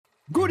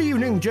Good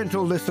evening,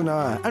 gentle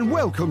listener, and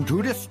welcome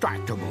to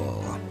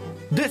Distractable.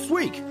 This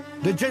week,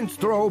 the gents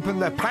throw open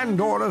the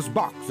Pandora's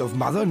box of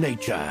Mother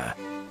Nature.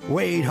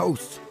 Wade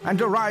hosts and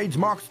derides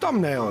Mark's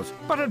thumbnails,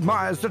 but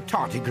admires the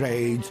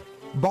tardigrades.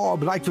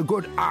 Bob likes a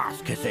good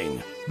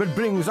ass-kissing, but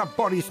brings up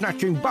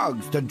body-snatching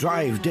bugs to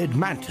drive dead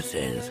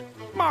mantises.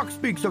 Mark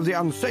speaks of the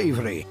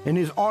unsavory in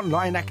his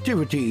online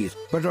activities,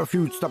 but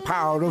refutes the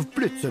power of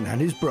Blitzen and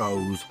his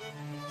bros.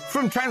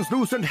 From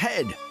translucent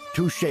head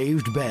to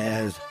shaved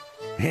bears.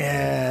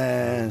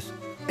 Yes,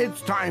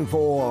 it's time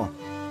for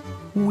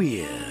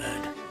Weird.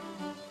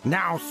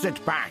 Now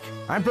sit back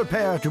and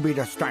prepare to be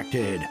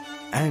distracted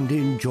and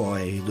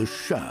enjoy the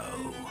show.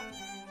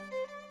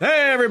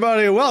 Hey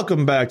everybody,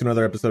 welcome back to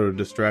another episode of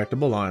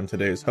Distractable. I'm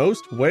today's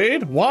host,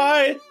 Wade.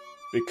 Why?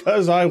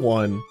 Because I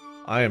won.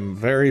 I am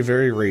very,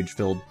 very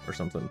rage-filled or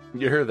something.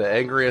 You're the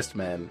angriest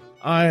man.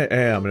 I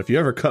am, and if you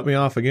ever cut me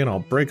off again, I'll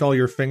break all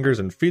your fingers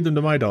and feed them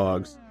to my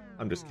dogs.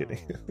 I'm just kidding.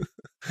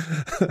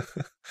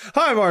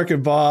 Hi, Mark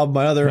and Bob,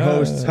 my other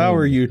hosts. How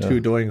are you two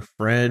doing,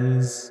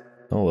 friends?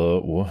 Hello,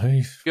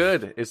 wife.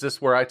 Good. Is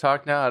this where I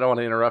talk now? I don't want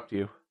to interrupt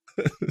you.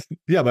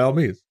 Yeah, by all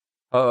means.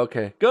 Oh,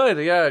 okay. Good.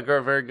 Yeah,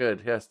 very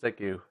good. Yes, thank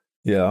you.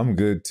 Yeah, I'm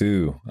good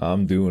too.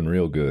 I'm doing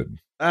real good.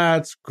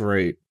 That's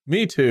great.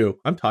 Me too.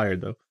 I'm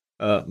tired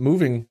though.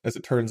 Moving, as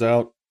it turns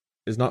out,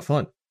 is not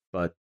fun,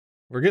 but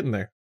we're getting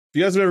there. If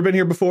you guys have never been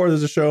here before,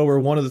 there's a show where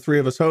one of the three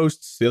of us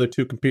hosts. The other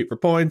two compete for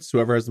points.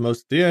 Whoever has the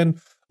most at the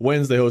end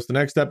wins. They host the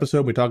next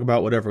episode. We talk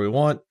about whatever we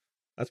want.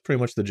 That's pretty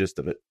much the gist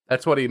of it.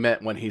 That's what he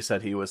meant when he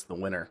said he was the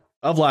winner.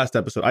 Of last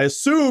episode. I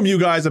assume you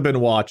guys have been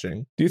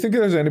watching. Do you think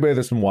there's anybody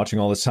that's been watching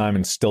all this time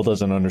and still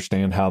doesn't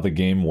understand how the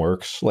game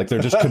works? Like, they're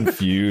just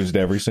confused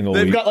every single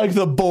week. They've got, like,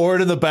 the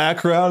board in the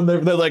background. They're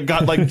like,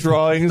 got, like,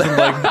 drawings and,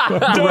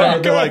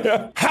 like, they're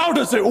like, how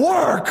does it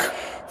work?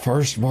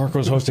 First, Mark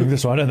was hosting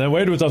this one, and then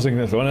Wade was hosting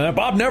this one, and then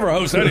Bob never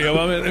hosts any of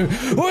them. I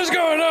mean, what's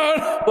going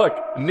on? Look,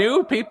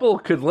 new people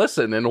could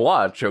listen and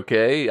watch,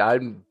 okay?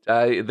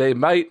 They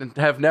might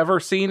have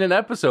never seen an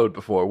episode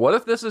before. What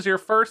if this is your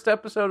first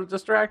episode of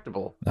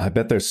Distractable? I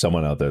bet there's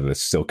someone out there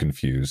that's still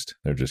confused.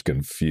 They're just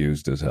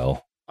confused as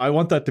hell. I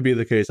want that to be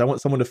the case. I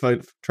want someone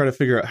to try to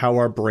figure out how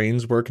our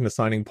brains work in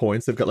assigning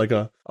points. They've got like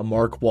a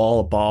Mark wall,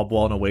 a Bob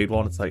wall, and a Wade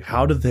wall. And it's like,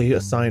 how do they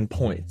assign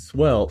points?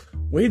 Well,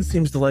 Wade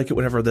seems to like it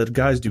whenever the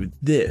guys do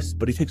this,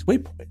 but he takes away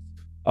points.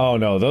 Oh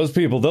no, those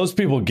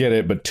people get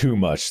it, but too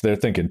much. They're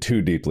thinking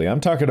too deeply.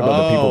 I'm talking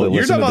about the people that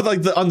you're listen talking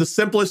about like on the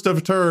simplest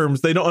of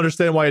terms. They don't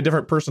understand why a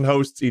different person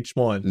hosts each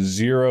one.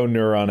 Zero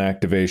neuron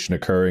activation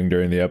occurring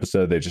during the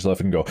episode. They just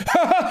left and go,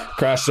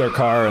 crash their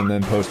car, and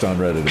then post on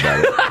Reddit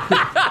about it.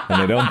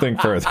 And they don't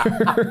think further.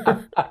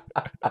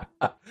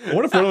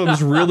 What if one of them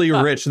is really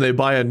rich and they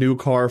buy a new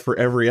car for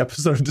every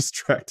episode of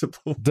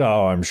Distractable?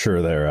 Oh, I'm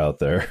sure they're out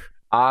there.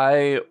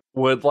 I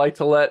would like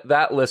to let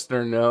that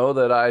listener know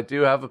that I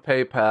do have a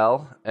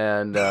PayPal,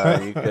 and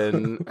you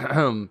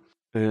can,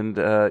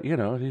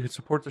 you can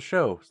support the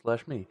show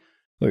 / me.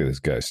 Look at this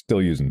guy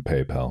still using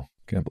PayPal.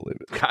 Can't believe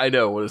it. I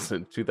know. What is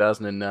it,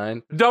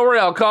 2009? Don't worry,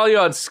 I'll call you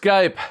on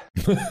Skype.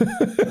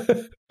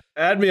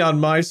 Add me on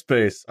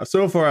MySpace.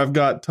 So far, I've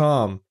got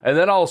Tom. And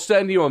then I'll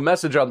send you a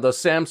message on the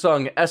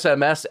Samsung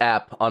SMS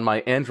app on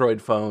my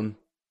Android phone.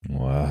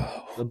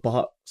 Wow. The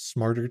bot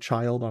Smarter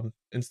Child on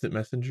Instant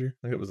Messenger.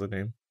 I think it was the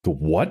name. The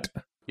what?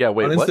 Yeah,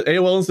 wait, on what?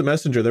 AOL Instant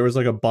Messenger, there was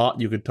like a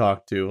bot you could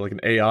talk to, like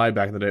an AI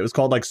back in the day. It was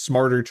called like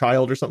Smarter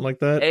Child or something like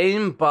that.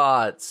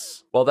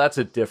 Aimbots. Well, that's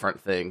a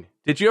different thing.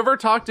 Did you ever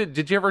talk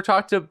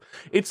to,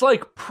 it's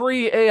like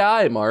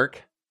pre-AI,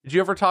 Mark. Did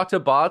you ever talk to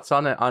bots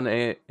on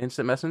a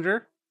Instant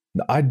Messenger?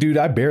 I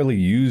barely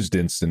used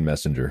Instant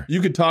Messenger. You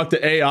could talk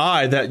to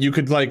AI that you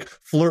could like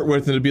flirt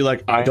with and it'd be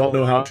like, I don't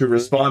know how to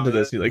respond to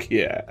this. You're like,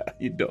 yeah,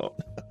 you don't.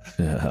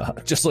 Yeah,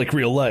 just like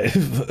real life.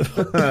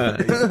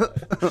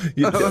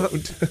 You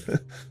don't.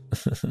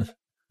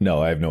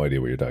 No, I have no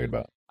idea what you're talking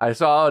about. I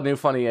saw a new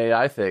funny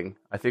AI thing.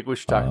 I think we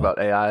should talk about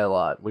AI a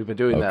lot. We've been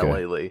doing that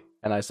lately.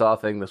 And I saw a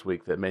thing this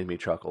week that made me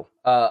chuckle.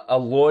 A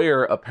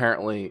lawyer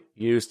apparently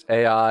used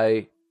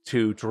AI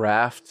to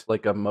draft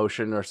like a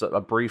motion or a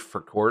brief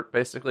for court,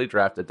 basically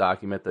draft a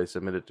document they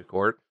submitted to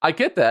court. I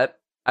get that.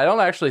 I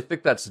don't actually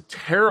think that's a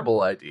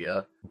terrible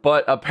idea,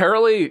 but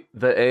apparently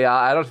the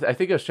AI, I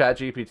think it's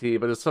ChatGPT,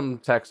 but it's some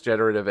text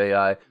generative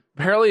AI.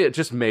 Apparently it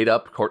just made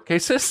up court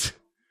cases.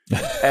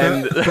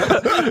 And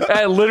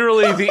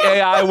literally the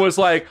AI was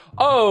like,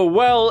 oh,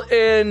 well,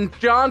 in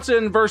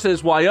Johnson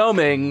versus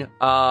Wyoming,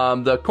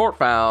 the court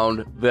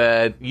found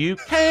that you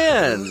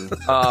can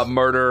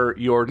murder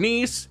your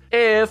niece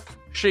if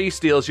she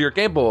steals your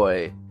Game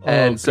Boy.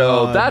 And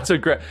so that's a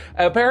great,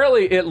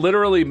 apparently it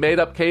literally made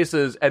up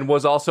cases and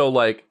was also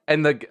like,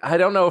 and I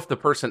don't know if the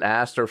person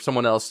asked or if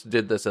someone else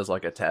did this as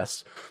like a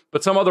test,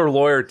 but some other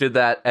lawyer did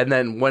that. And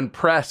then when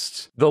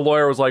pressed, the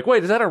lawyer was like,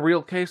 wait, is that a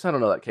real case? I don't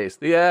know that case.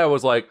 The AI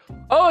was like,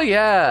 oh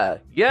yeah.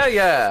 You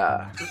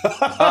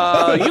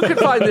can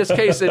find this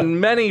case in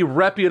many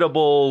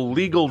reputable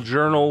legal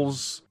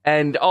journals.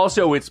 And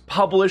also it's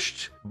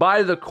published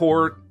by the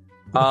court.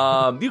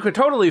 You could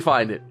totally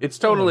find it. It's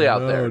totally out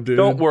there. Dude.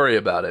 Don't worry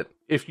about it.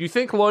 if you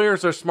think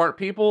lawyers are smart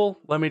people,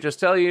 let me just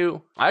tell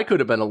you, I could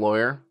have been a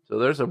lawyer. So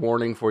there's a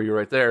warning for you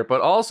right there.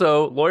 But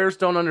also, lawyers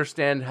don't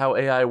understand how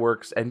AI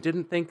works and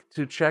didn't think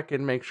to check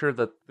and make sure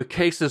that the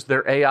cases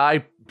their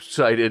AI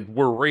cited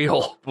were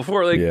real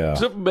before they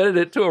submitted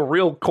it to a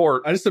real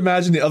court. I just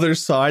imagine the other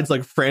side's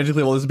like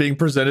frantically while this is being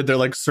presented, they're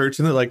like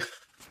searching, they're like,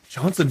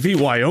 Johnson v.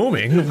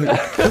 Wyoming? I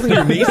think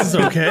your niece is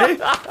okay?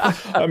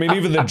 I mean,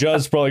 even the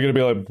judge's probably going to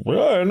be like,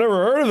 well, I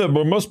never heard of them,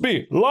 but it must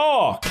be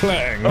law.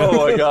 Clang.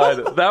 Oh my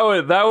God.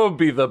 That would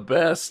be the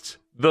best.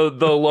 The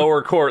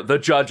lower court, the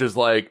judge is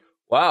like,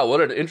 wow, what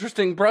an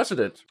interesting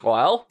precedent.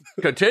 Well,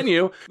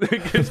 continue.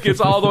 It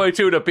gets all the way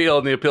to an appeal,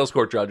 and the appeals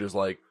court judge is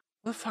like,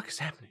 what the fuck is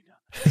happening?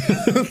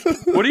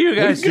 What are you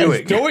guys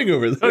doing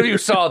over there? Oh, you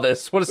saw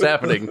this. What is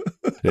happening?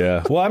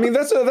 Yeah. Well, I mean,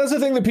 that's the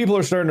thing that people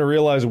are starting to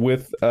realize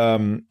with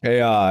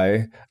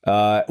AI,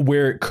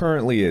 where it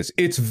currently is.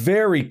 It's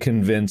very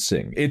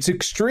convincing. It's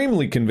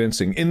extremely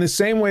convincing. In the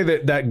same way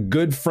that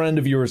good friend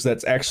of yours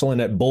that's excellent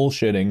at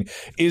bullshitting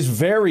is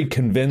very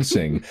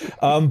convincing,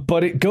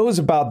 but it goes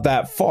about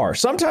that far.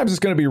 Sometimes it's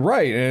going to be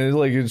right, and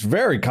it's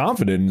very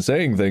confident in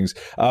saying things.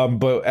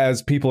 But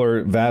as people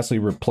are vastly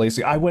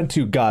replacing, I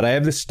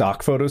have this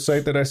stock photo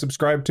site that I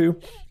subscribe to,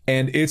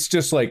 and it's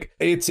just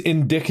it's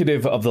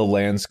indicative of the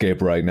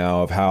landscape right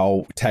now of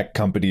how tech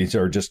companies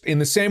are just in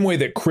the same way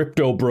that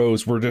crypto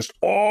bros were just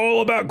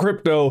all about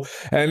crypto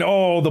and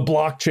the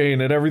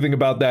blockchain and everything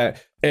about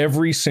that.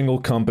 Every single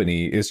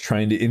company is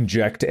trying to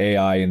inject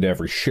AI into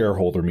every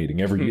shareholder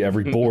meeting,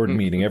 every board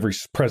meeting, every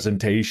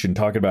presentation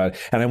talking about it.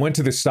 And I went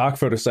to the stock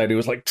photo site. It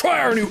was like, try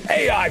our new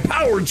AI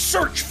powered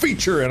search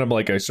feature. And I'm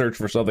like, I searched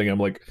for something. I'm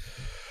like,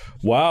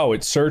 wow,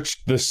 it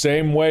searched the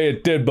same way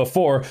it did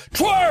before.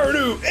 Try our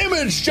new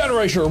image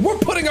generation. We're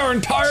putting our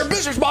entire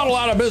business model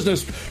out of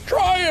business.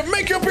 Try and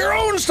make up your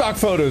own stock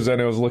photos.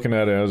 And I was looking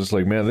at it, I was just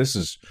like, man, this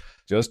is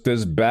just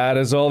as bad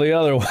as all the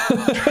other ones.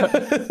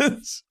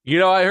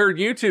 I heard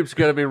YouTube's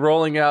going to be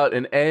rolling out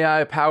an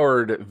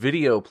AI-powered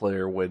video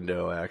player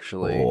window,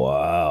 actually.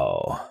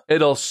 Wow.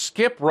 It'll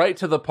skip right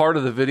to the part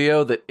of the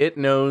video that it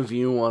knows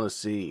you want to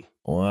see.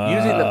 Wow.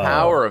 Using the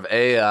power of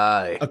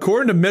AI.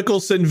 According to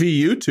Mickelson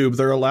v. YouTube,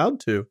 they're allowed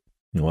to.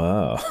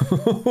 Wow.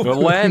 The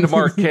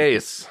landmark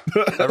case.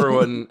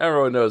 Everyone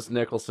knows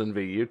Nicholson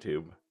v.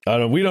 YouTube.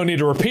 We don't need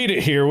to repeat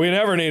it here. We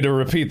never need to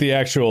repeat the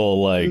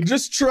actual,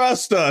 Just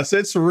trust us.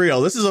 It's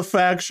real. This is a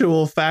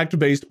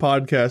fact-based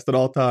podcast at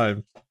all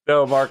times.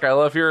 No, Mark, I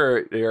love your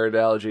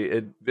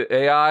analogy.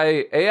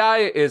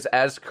 AI is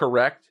as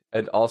correct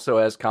and also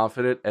as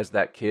confident as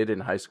that kid in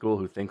high school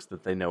who thinks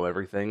that they know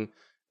everything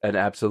and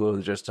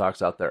absolutely just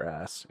talks out their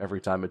ass every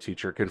time a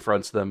teacher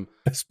confronts them.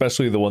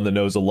 Especially the one that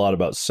knows a lot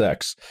about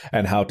sex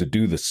and how to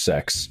do the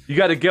sex. You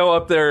got to go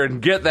up there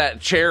and get that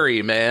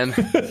cherry, man.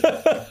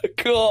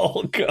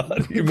 Oh,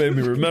 God. You made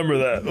me remember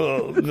that.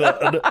 Oh,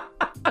 God.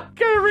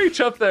 Gotta reach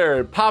up there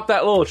and pop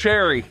that little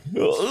cherry.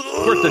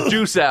 Squirt the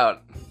juice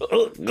out.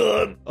 Oh,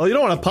 God. Oh, you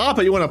don't want to pop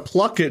it. You want to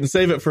pluck it and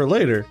save it for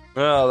later.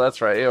 Oh, that's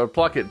right.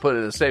 Pluck it and put it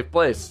in a safe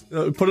place.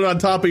 Put it on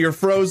top of your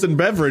frozen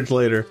beverage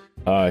later.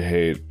 I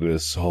hate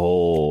this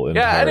whole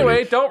entirety. Yeah,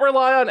 anyway, don't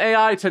rely on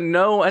AI to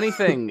know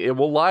anything. It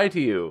will lie to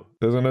you.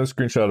 There's another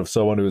screenshot of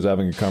someone who was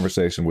having a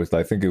conversation with,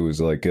 I think it was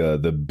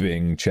the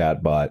Bing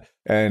chatbot,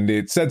 and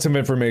it said some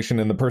information,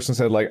 and the person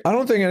said, I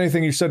don't think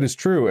anything you said is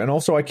true, and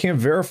also I can't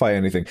verify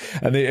anything.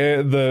 And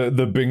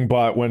the Bing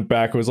bot went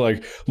back and was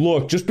like,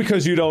 look, just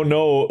because you don't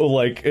know,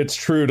 it's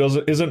true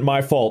isn't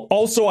my fault.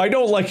 Also, I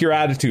don't like your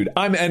attitude.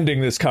 I'm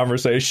ending this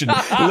conversation.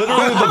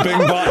 Literally, the Bing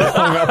bot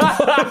hung up.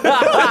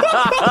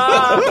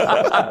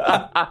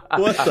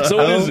 What the So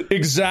hell? it is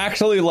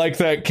exactly like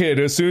that kid.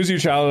 As soon as you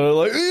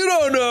challenge it, you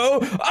don't know.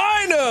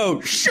 I know.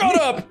 Shut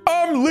up.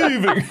 I'm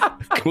leaving.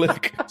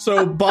 Click.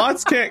 So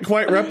bots can't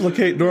quite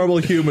replicate normal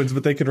humans,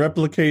 but they can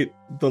replicate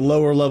the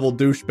lower level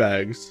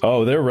douchebags.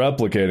 Oh, they're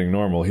replicating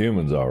normal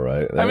humans, all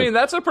right. I mean,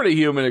 that's a pretty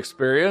human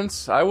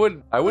experience. I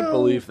would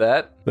believe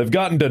that. They've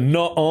gotten to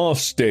nuh-uh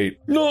state.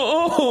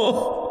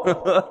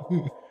 Nuh-uh.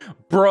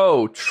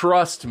 Bro,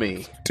 trust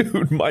me.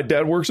 Dude, my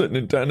dad works at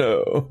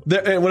Nintendo.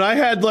 When I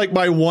had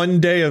my one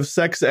day of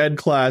sex ed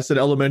class at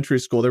elementary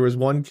school, there was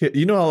one kid,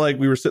 you know how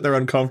we were sitting there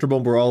uncomfortable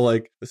and we're all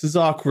like, this is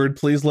awkward,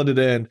 please let it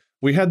in.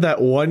 We had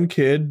that one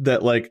kid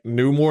that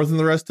knew more than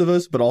the rest of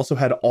us, but also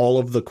had all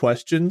of the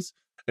questions.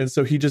 And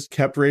so he just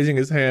kept raising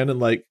his hand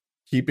and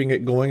keeping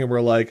it going, and we're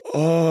like,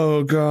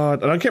 oh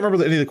God. And I can't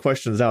remember any of the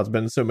questions now. It's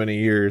been so many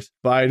years.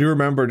 But I do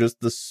remember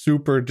just the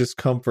super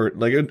discomfort.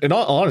 In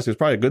all honesty, it's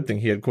probably a good thing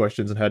he had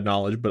questions and had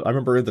knowledge. But I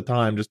remember at the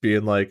time just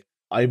being like,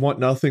 I want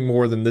nothing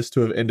more than this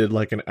to have ended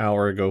an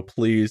hour ago.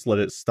 Please let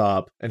it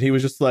stop. And he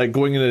was just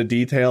going into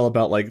detail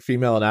about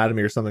female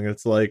anatomy or something.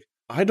 It's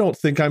I don't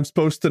think I'm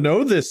supposed to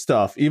know this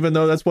stuff, even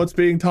though that's what's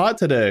being taught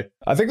today.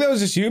 I think that was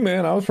just you,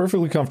 man. I was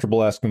perfectly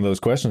comfortable asking those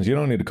questions. You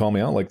don't need to call me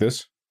out like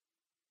this.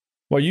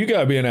 Well, you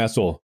gotta be an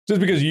asshole.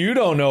 Just because you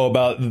don't know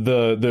about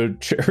the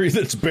cherry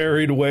that's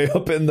buried way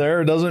up in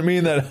there doesn't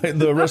mean that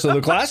the rest of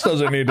the class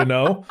doesn't need to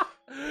know.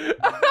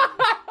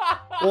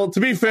 Well, to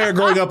be fair,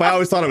 growing up, I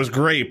always thought it was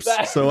grapes,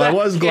 so I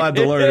was glad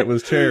to learn it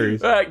was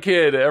cherries. That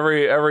kid,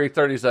 every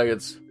 30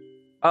 seconds.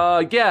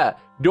 Yeah.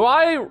 Do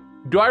I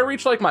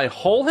reach like my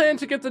whole hand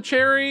to get the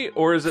cherry,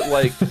 or is it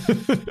like?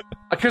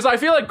 Because I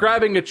feel like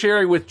grabbing a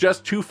cherry with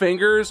just 2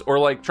 fingers, or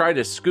like trying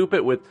to scoop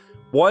it with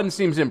one,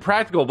 seems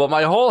impractical. But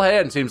my whole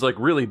hand seems like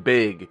really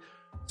big.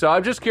 So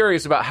I'm just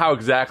curious about how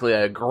exactly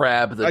I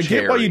grab the cherry.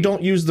 I get why you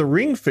don't use the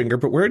ring finger,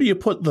 but where do you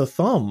put the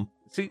thumb?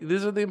 See,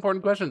 these are the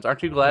important questions.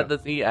 Aren't you glad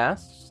that he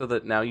asked, so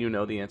that now you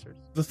know the answers?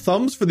 The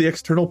thumb's for the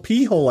external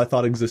pee hole I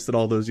thought existed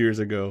all those years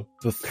ago.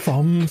 The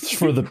thumb's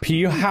for the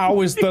pee.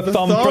 How is the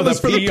thumb for the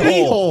pee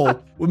hole?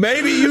 Well,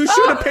 maybe you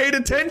should have paid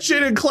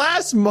attention in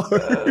class, Mark.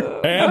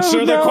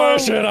 Answer the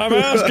question I'm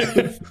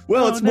asking.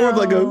 Well, it's more of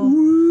like a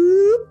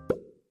whoop.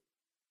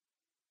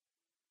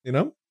 You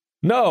know?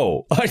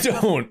 No, I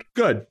don't.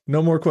 Good.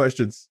 No more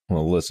questions.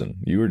 Well, listen,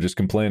 you were just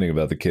complaining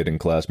about the kid in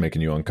class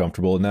making you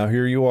uncomfortable, and now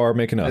here you are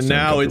making us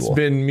uncomfortable. And now it's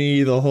been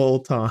me the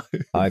whole time.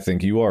 I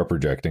think you are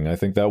projecting. I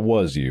think that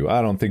was you.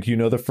 I don't think you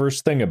know the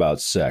first thing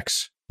about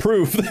sex.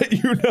 Proof that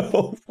you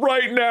know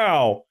right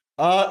now.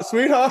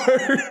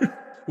 Sweetheart,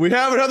 we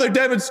have another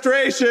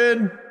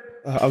demonstration.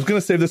 I was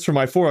going to save this for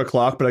my 4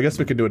 o'clock, but I guess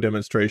we can do a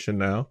demonstration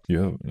now.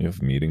 You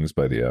have meetings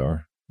by the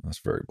hour? That's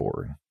very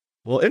boring.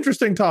 Well,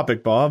 interesting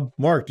topic, Bob.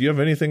 Mark, do you have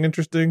anything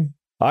interesting?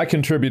 I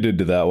contributed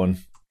to that one.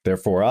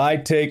 Therefore, I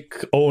take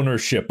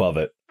ownership of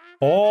it.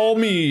 All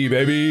me,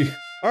 baby.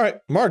 All right,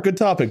 Mark, good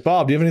topic.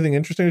 Bob, do you have anything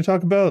interesting to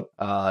talk about?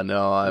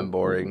 No, I'm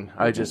boring.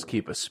 I just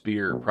keep a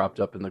spear propped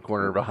up in the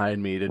corner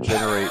behind me to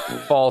generate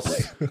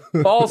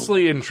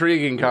falsely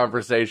intriguing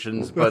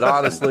conversations. But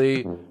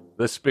honestly,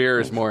 the spear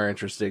is more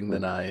interesting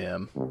than I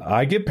am.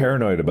 I get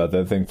paranoid about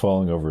that thing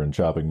falling over and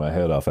chopping my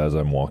head off as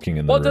I'm walking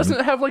in the room. Doesn't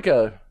it have like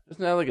a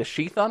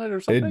sheath on it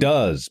or something? It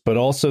does, but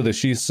also the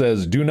sheath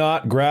says, do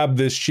not grab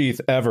this sheath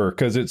ever,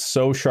 because it's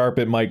so sharp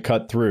it might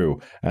cut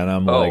through. And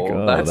I'm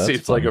that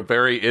seems like a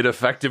very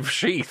ineffective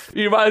sheath.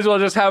 You might as well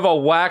just have a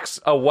wax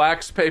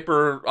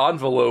paper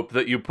envelope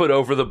that you put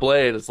over the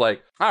blade. It's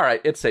like, all right,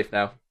 it's safe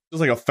now.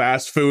 Just like a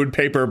fast food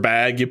paper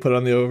bag you put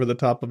on the over the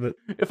top of it.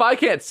 If I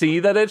can't see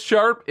that it's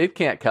sharp, it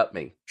can't cut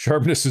me.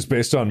 Sharpness is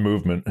based on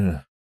movement.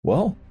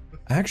 Well,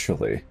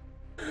 actually...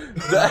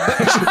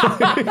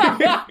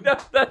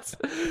 That's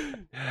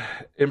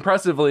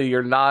impressively,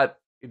 you're not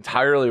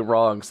entirely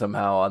wrong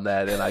somehow on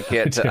that, and I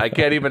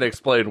can't even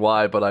explain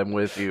why, but I'm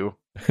with you.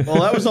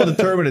 Well, that was all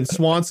determined in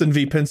Swanson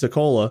v.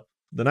 Pensacola,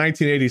 the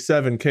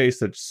 1987 case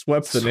that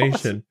swept the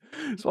nation.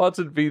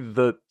 Swanson v.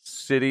 the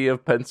city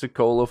of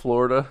Pensacola,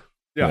 Florida.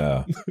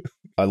 Yeah.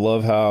 I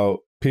love how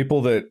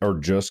people that are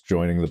just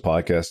joining the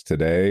podcast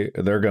today,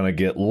 they're going to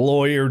get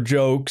lawyer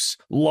jokes,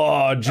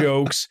 law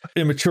jokes,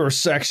 immature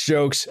sex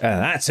jokes, and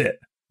that's it.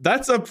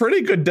 That's a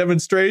pretty good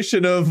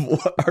demonstration of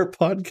our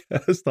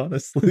podcast,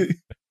 honestly.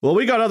 Well,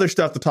 we got other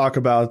stuff to talk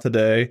about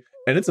today,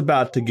 and it's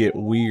about to get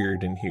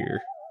weird in here.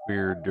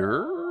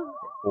 Weirder?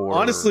 Or...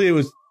 Honestly,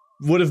 it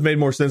would have made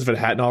more sense if it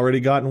hadn't already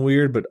gotten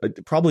weird, but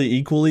probably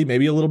equally,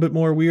 maybe a little bit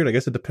more weird. I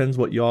guess it depends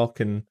what y'all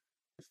can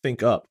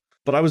think up.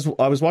 But I was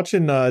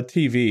watching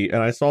TV,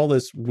 and I saw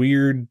this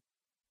weird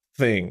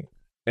thing,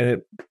 and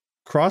it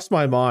crossed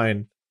my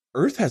mind.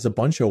 Earth has a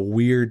bunch of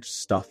weird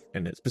stuff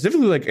in it,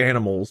 specifically like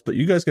animals. But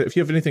you guys, if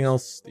you have anything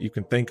else that you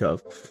can think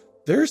of,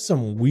 there's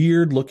some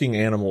weird looking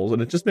animals,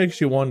 and it just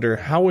makes you wonder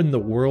how in the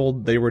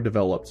world they were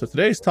developed. So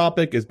today's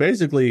topic is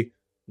basically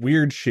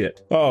weird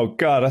shit. Oh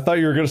God, I thought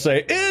you were going to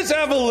say, is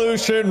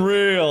evolution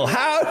real?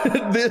 How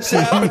did this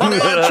happen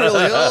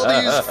naturally? All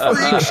these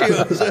freak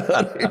shows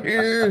out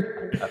here.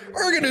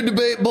 We're going to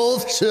debate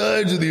both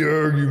sides of the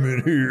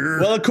argument here.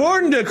 Well,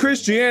 according to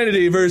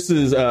Christianity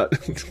versus...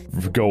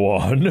 Go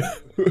on.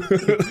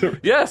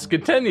 Yes,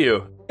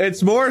 continue.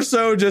 It's more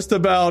so just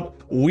about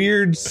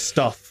weird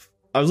stuff.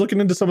 I was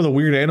looking into some of the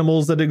weird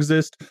animals that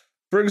exist.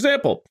 For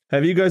example,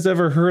 have you guys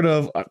ever heard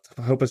of, I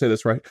hope I say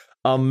this right,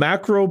 a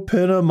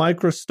Macropina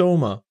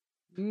microstoma?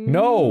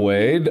 No,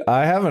 Wade,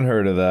 I haven't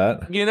heard of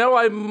that. You know,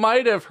 I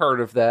might have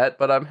heard of that,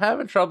 but I'm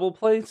having trouble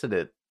placing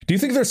it. Do you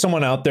think there's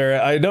someone out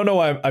there, I don't know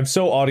why I'm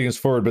so audience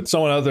forward, but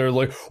someone out there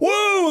like,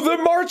 whoa, the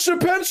March of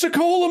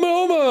Pensacola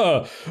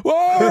Moma!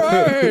 All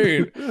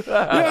right!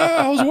 Yeah,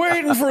 I was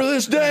waiting for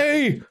this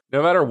day!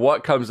 No matter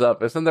what comes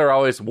up, isn't there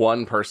always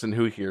one person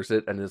who hears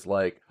it and is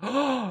like,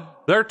 oh,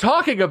 they're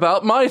talking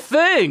about my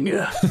thing!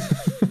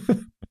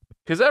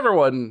 Because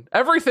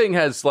everything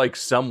has like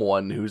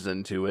someone who's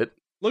into it.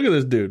 Look at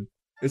this dude.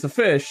 It's a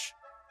fish,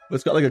 but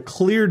it's got like a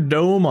clear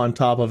dome on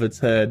top of its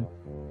head,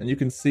 and you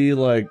can see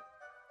like,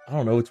 I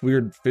don't know, it's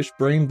weird fish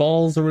brain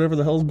balls or whatever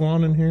the hell's going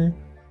on in here.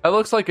 That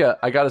looks like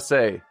I gotta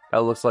say, that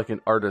looks like an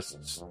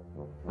artist's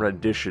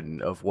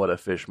rendition of what a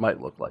fish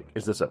might look like.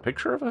 Is this a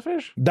picture of a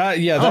fish? That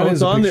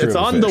is a picture. It's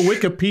on the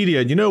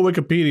Wikipedia. You know,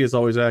 Wikipedia is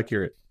always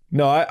accurate.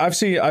 No, I've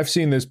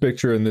seen this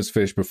picture and this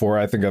fish before.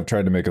 I think I've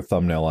tried to make a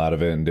thumbnail out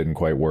of it and didn't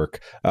quite work.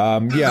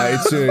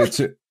 Yeah, it's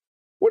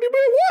what do you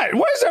mean?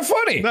 What? Why is that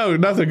funny? No,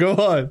 nothing. Go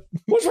on.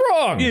 What's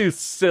wrong? You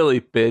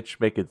silly bitch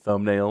making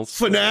thumbnails.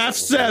 FNAF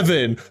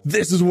 7.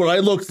 This is what I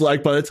looked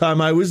like by the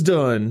time I was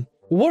done.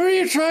 What are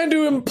you trying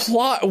to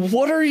imply?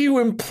 What are you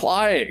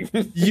implying?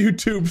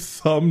 YouTube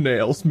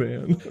thumbnails,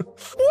 man.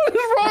 What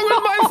is wrong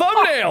with my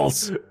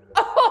thumbnails?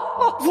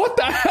 What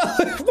the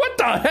hell? What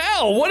the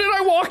hell? What did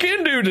I walk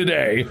into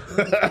today?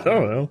 I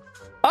don't know.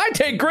 I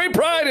take great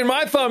pride in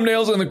my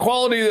thumbnails and the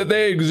quality that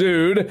they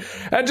exude.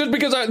 And just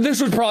because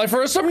this was probably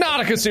for a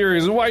Subnautica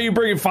series, why are you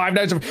bringing Five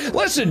Nights of...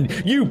 Listen,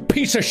 you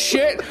piece of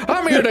shit.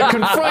 I'm here to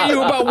confront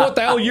you about what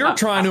the hell you're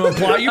trying to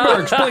imply. You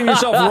better explain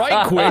yourself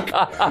right quick,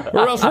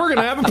 or else we're going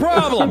to have a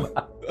problem.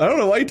 I don't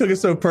know why you took it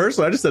so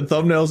personal. I just said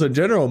thumbnails in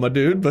general, my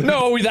dude. But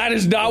no, that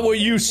is not what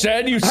you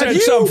said. You said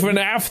some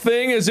FNAF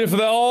thing as if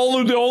the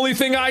only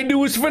thing I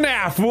do is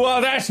FNAF. Well,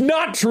 that's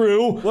not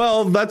true.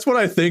 Well, that's what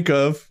I think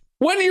of.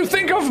 When you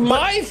think of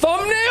my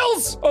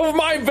thumbnails, of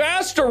my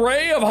vast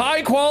array of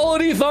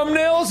high-quality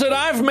thumbnails that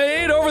I've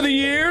made over the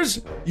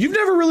years... You've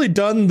never really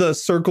done the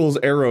circles,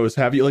 arrows,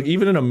 have you? Like,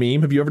 even in a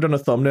meme, have you ever done a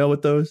thumbnail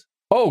with those?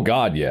 Oh,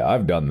 God, yeah,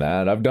 I've done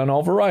that. I've done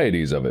all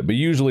varieties of it, but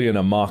usually in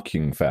a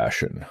mocking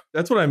fashion.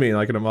 That's what I mean,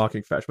 like in a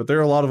mocking fashion. But there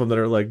are a lot of them that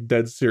are like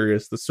dead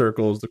serious, the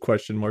circles, the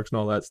question marks, and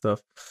all that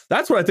stuff.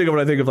 That's what I think of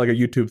when I think of like a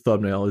YouTube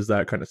thumbnail, is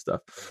that kind of stuff.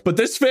 But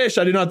this fish,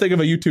 I do not think of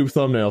a YouTube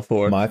thumbnail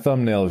for. My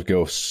thumbnails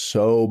go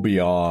so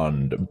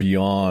beyond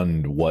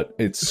what,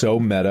 it's so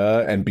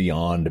meta and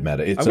beyond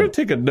meta. I'm going to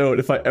take a note.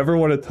 If I ever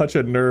want to touch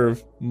a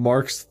nerve,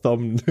 Mark's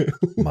thumbnails.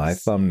 My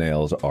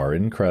thumbnails are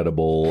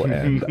incredible,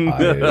 and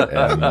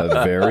I am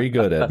very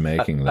good at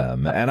making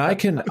them, and I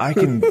can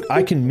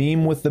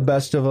meme with the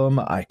best of them.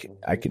 I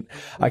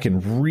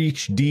can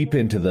reach deep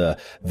into the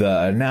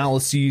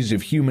analyses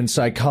of human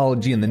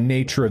psychology and the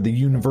nature of the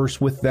universe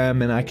with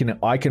them, and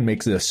I can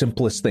make the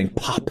simplest thing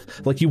pop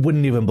like you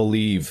wouldn't even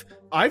believe.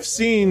 I've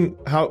seen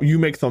how you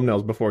make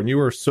thumbnails before, and you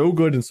are so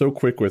good and so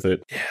quick with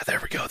it. Yeah, there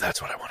we go.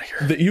 That's what I want to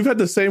hear. You've had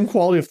the same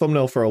quality of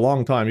thumbnail for a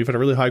long time. You've had a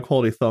really high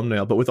quality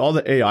thumbnail, but with all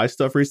the AI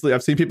stuff recently,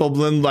 I've seen people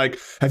been like,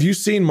 have you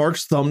seen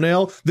Mark's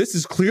thumbnail? This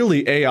is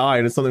clearly AI,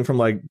 and it's something from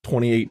like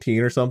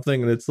 2018 or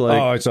something, and it's like...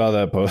 Oh, I saw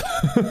that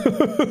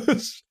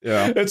post.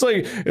 Yeah. It's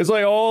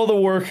like all the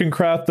work and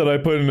craft that I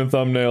put into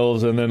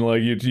thumbnails, and then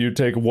like you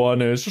take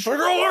one, and it's just like,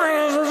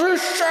 oh,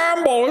 it's a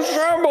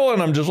shamble,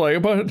 and I'm just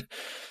like, but...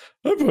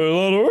 I put a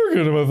lot of work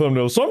into my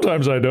thumbnail.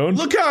 Sometimes I don't.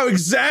 Look how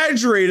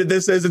exaggerated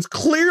this is. It's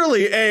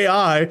clearly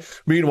AI.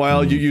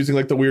 Meanwhile, you're using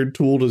like the weird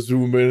tool to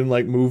zoom in and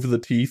like move the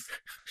teeth.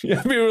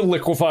 Yeah,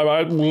 liquefy my...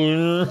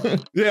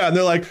 Yeah, and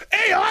they're like,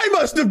 AI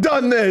must have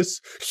done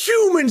this.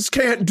 Humans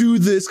can't do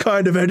this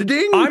kind of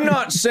editing. I'm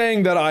not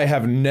saying that I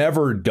have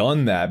never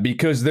done that,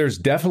 because there's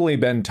definitely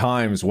been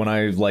times when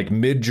I like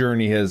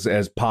Midjourney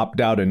has popped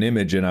out an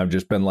image and I've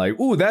just been like,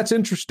 ooh, that's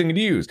interesting to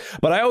use.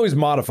 But I always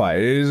modify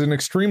it. It is an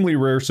extremely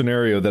rare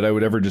scenario that I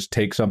would ever just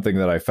take something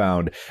that I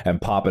found and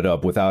pop it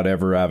up without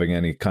ever having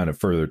any kind of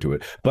further to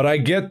it. But I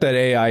get that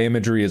AI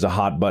imagery is a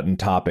hot button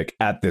topic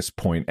at this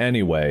point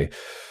anyway.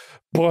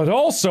 But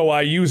also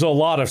I use a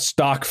lot of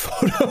stock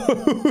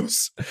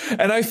photos.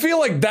 And I feel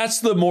like that's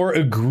the more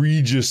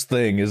egregious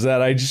thing, is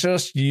that I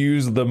just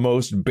use the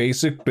most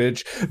basic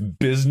bitch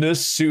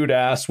business suit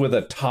ass with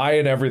a tie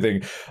and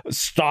everything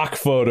stock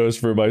photos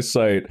for my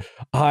site.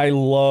 I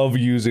love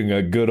using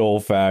a good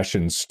old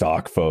fashioned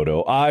stock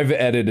photo. I've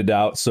edited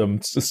out some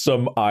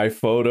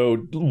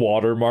iPhoto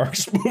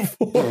watermarks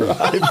before.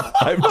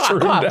 I've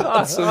trimmed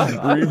out some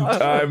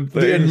Dreamtime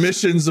things. The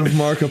admissions of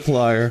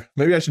Markiplier.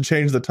 Maybe I should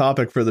change the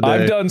topic for the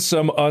day. I've done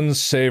some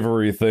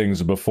unsavory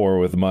things before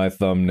with my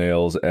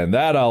thumbnails, and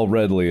that I'll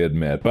readily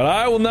admit. But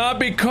I will not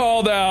be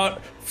called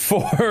out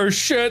for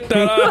shit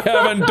that I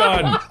haven't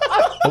done.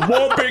 I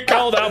won't be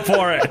called out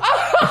for it.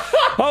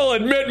 I'll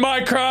admit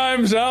my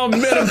crimes. I'll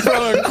admit them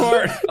from the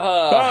court.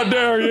 How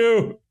dare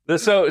you?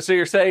 So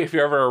you're saying if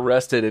you're ever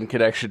arrested in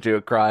connection to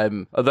a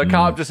crime, the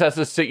cop just has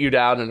to sit you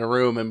down in a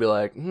room and be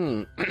like,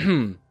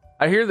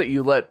 I hear that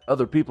you let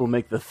other people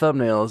make the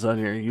thumbnails on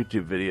your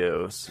YouTube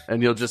videos,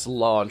 and you'll just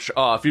launch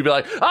off. You'd be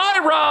like, I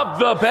robbed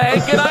the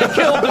bank and I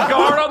killed the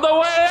guard on the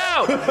way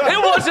out. It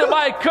wasn't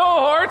my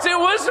cohorts, it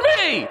was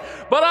me.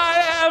 But I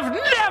have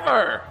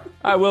never.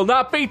 I will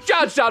not be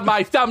judged on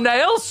my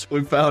thumbnails.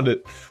 We found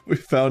it. We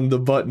found the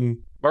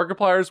button.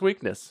 Markiplier's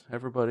weakness,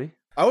 everybody.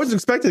 I was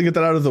expecting to get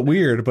that out of the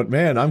weird, but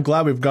man, I'm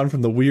glad we've gone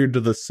from the weird to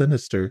the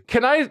sinister.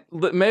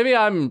 Maybe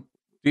I'm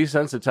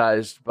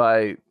desensitized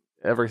by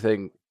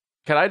everything.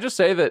 Can I just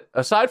say that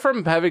aside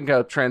from having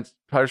a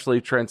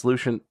partially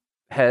translucent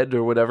head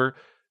or whatever,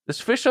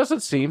 this fish doesn't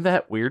seem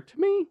that weird to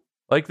me.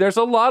 Like there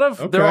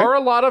are a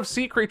lot of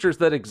sea creatures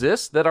that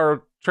exist that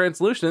are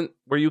translucent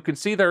where you can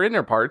see their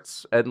inner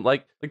parts, and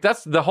like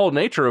that's the whole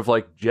nature of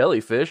like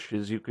jellyfish,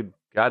 is you could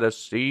gotta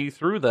see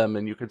through them,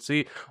 and you can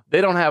see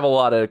they don't have a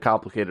lot of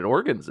complicated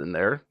organs in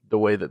there the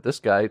way that this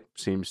guy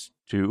seems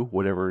to,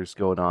 whatever is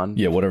going on.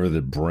 Yeah, whatever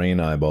the brain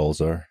eyeballs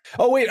are.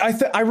 Oh wait,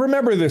 I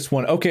remember this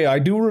one. Okay, I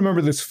do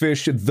remember this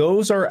fish.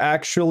 Those are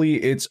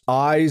actually, its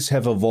eyes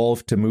have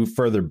evolved to move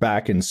further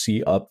back and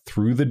see up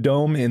through the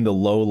dome in the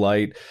low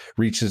light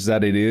reaches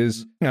that it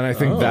is. And I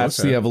think that's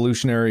the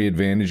evolutionary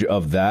advantage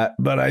of that.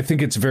 But I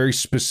think it's very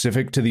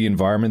specific to the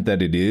environment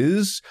that it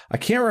is. I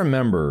can't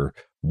remember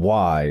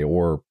why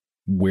or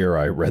where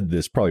I read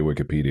this. Probably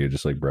Wikipedia,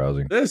 just like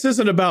browsing. This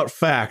isn't about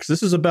facts.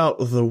 This is about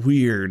the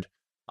weird.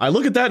 I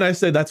look at that and I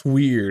say, that's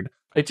weird.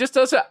 It just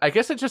doesn't, I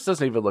guess it just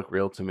doesn't even look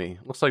real to me.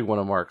 It looks like one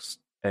of Mark's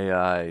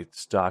AI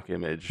stock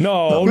image.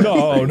 No.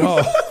 Not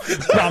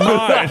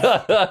mine.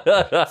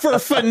 For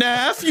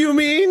FNAF, you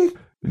mean?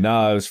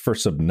 Nah, it was for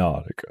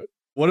Subnautica.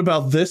 What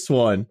about this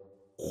one?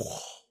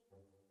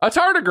 A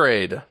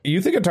tardigrade.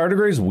 You think a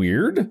tardigrade is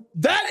weird?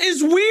 That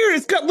is weird.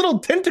 It's got little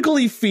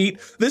tentacly feet.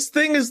 This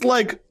thing is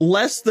like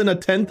less than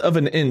 1/10 of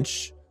an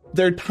inch.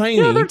 They're tiny.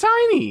 Yeah, they're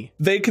tiny.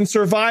 They can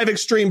survive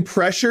extreme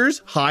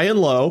pressures, high and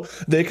low.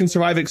 They can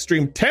survive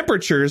extreme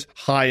temperatures,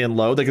 high and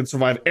low. They can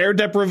survive air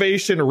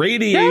deprivation,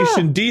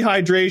 radiation,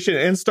 dehydration,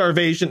 and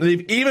starvation.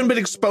 They've even been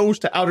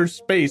exposed to outer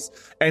space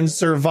and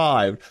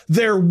survived.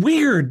 They're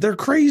weird. They're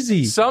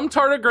crazy. Some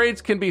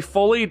tardigrades can be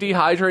fully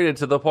dehydrated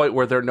to the point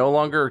where they're no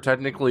longer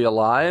technically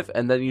alive,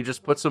 and then you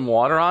just put some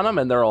water on them,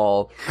 and they're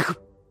all,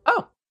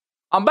 oh,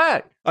 I'm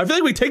back. I feel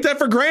like we take that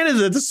for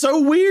granted. It's so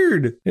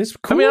weird. It's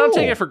cool. I mean, I don't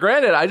take it for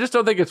granted. I just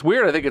don't think it's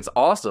weird. I think it's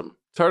awesome.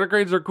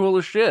 Tardigrades are cool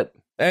as shit.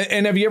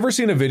 And have you ever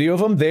seen a video of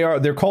them?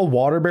 They're called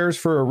water bears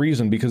for a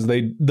reason, because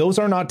those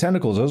are not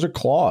tentacles. Those are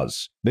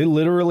claws. They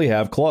literally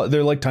have claws.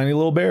 They're like tiny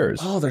little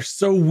bears. Oh, they're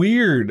so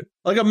weird.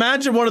 Like,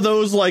 imagine one of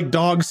those, like,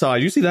 dog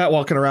size. You see that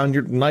walking around,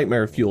 your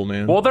nightmare fuel,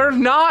 man. Well, they're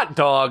not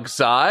dog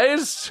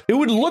sized. It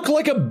would look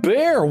like a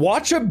bear.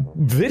 Watch a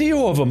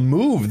video of them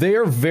move. They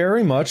are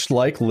very much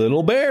like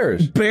little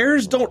bears.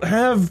 Bears don't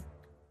have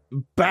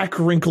back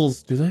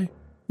wrinkles, do they?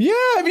 Yeah,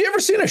 have you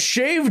ever seen a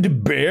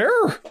shaved bear?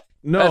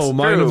 No, That's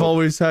mine true. have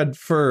always had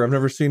fur. I've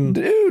never seen...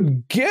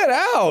 Dude, get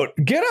out.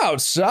 Get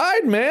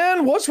outside,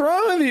 man. What's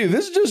wrong with you?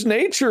 This is just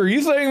nature.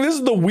 You think this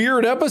is the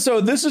weird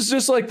episode? This is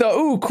just like the,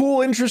 ooh,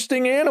 cool,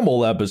 interesting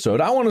animal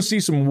episode. I want to see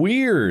some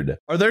weird.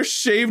 Are there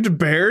shaved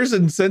bears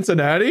in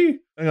Cincinnati?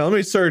 Hang on, let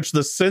me search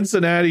the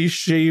Cincinnati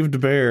shaved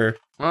bear.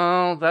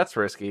 Oh, that's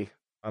risky.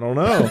 I don't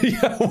know.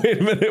 Yeah, wait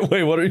a minute.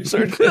 Wait, what are you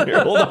searching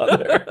here? Hold on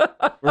there.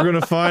 We're going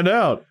to find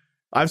out.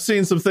 I've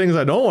seen some things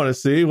I don't want to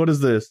see. What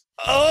is this?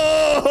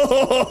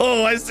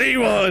 Oh, I see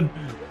one.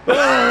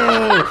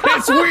 Oh,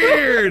 it's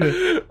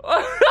weird.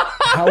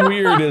 How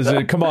weird is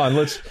it? Come on,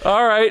 let's...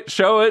 All right,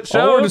 show it.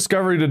 All Show we're it.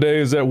 discovering today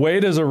is that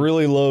Wade has a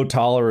really low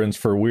tolerance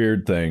for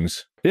weird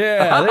things.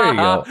 Yeah, there you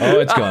go. Oh,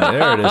 it's gone.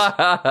 There it is.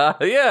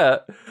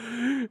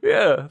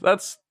 Yeah.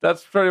 That's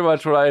pretty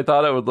much what I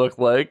thought it would look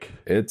like.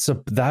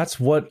 That's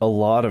what a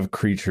lot of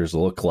creatures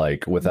look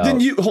like without... Then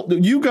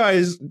you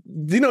guys,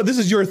 this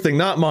is your thing,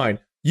 not mine.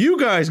 You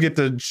guys get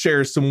to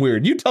share some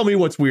weird. You tell me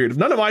what's weird. If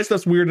none of my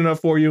stuff's weird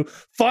enough for you,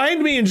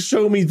 find me and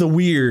show me the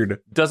weird.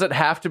 Does it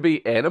have to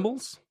be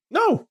animals?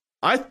 No.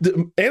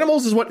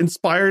 Animals is what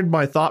inspired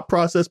my thought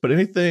process, but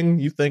anything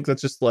you think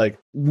that's just like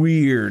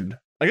weird.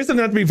 I guess it doesn't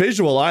have to be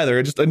visual either.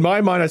 It just, in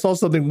my mind, I saw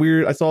something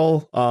weird. I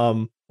saw,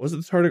 was it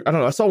the tardigrade? I don't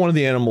know. I saw one of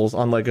the animals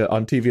on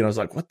on TV and I was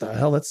like, what the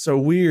hell? That's so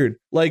weird.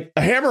 Like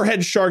a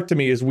hammerhead shark to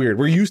me is weird.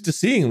 We're used to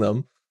seeing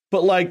them.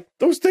 But like,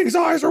 those things'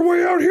 eyes are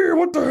way out here.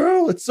 What the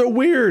hell? It's so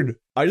weird.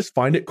 I just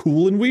find it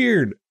cool and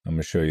weird. I'm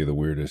going to show you the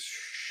weirdest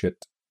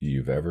shit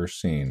you've ever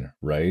seen,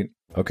 right?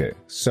 Okay,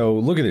 so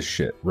look at this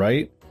shit,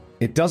 right?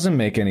 It doesn't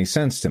make any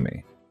sense to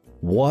me.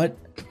 What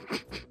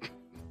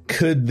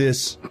could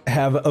this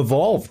have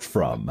evolved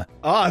from?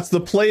 It's the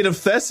plate of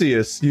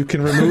Theseus. You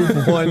can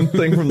remove one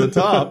thing from the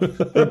top,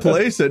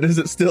 replace it. Is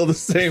it still the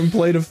same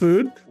plate of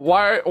food?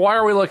 Why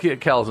are we looking at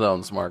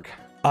calzones, Mark?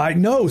 I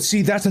know.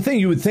 See, that's the thing.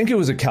 You would think it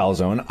was a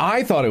calzone.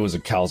 I thought it was a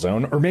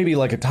calzone, or maybe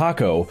like a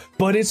taco,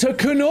 but it's a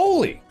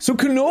cannoli. So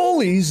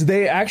cannolis,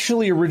 they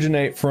actually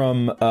originate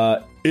from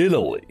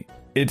Italy,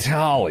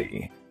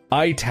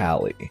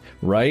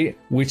 right?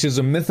 Which is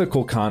a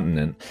mythical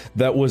continent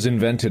that was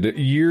invented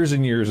years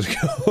and years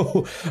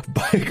ago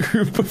by a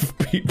group of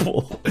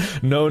people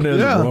known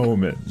as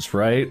Romans,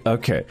 right?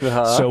 Okay.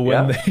 So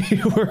when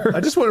they were... I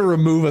just want to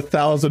remove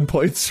 1,000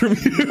 points from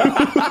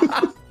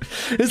you.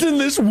 Isn't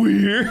this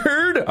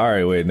weird? All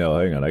right, wait, no,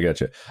 hang on. I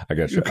got you.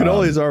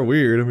 Cannolis are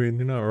weird. I mean,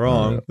 you're not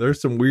wrong.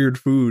 There's some weird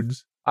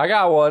foods. I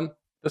got one.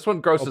 This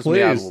one grosses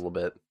me out a little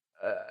bit.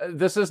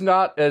 This is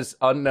not as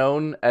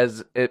unknown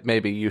as it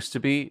maybe used to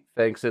be,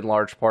 thanks in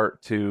large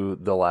part to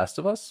The Last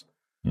of Us.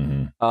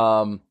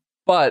 Mm-hmm.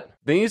 But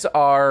these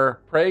are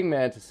praying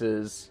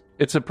mantises.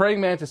 It's a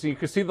praying mantis, and you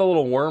can see the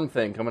little worm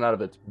thing coming out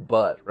of its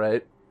butt,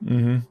 right?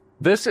 Mm-hmm.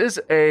 This is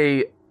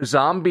a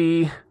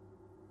zombie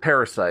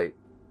parasite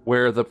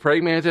where the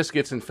praying mantis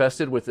gets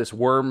infested with this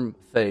worm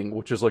thing,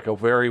 which is like a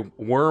very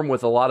worm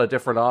with a lot of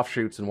different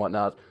offshoots and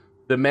whatnot.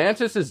 The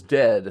mantis is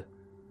dead,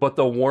 but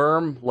the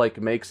worm like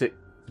makes its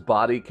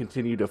body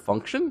continue to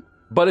function.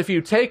 But if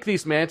you take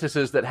these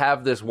mantises that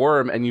have this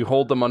worm and you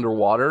hold them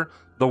underwater,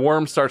 the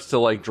worm starts to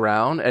like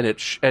drown and it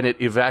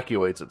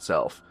evacuates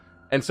itself.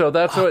 And so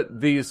that's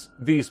what these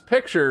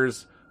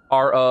pictures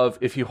are of.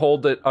 If you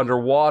hold it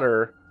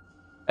underwater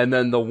and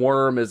then the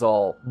worm is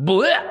all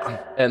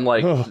bleh and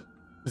like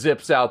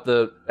zips out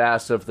the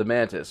ass of the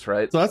mantis,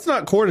 right? So that's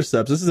not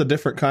cordyceps. This is a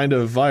different kind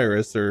of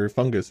virus or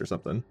fungus or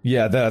something.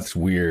 Yeah, that's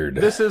weird.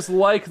 This is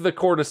like the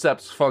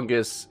cordyceps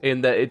fungus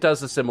in that it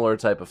does a similar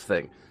type of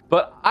thing.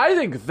 But I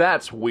think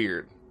that's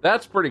weird.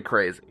 That's pretty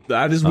crazy.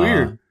 That is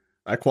weird.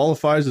 That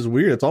qualifies as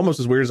weird. It's almost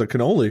as weird as a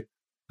cannoli.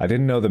 I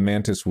didn't know the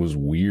mantis was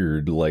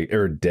weird,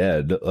 or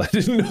dead. I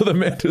didn't know the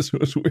mantis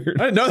was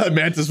weird. I didn't know that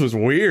mantis was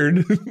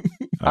weird.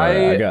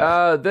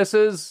 This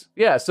is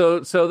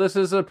this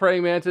is a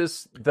praying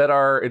mantis that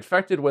are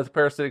infected with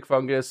parasitic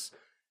fungus,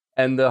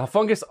 and the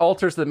fungus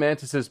alters the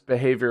mantis's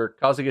behavior,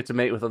 causing it to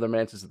mate with other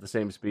mantis of the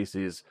same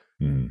species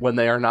when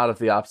they are not of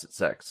the opposite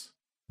sex.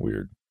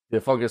 Weird. The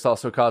fungus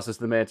also causes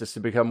the mantis to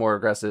become more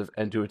aggressive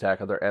and to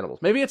attack other animals.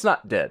 Maybe it's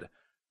not dead,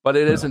 but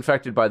it is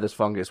infected by this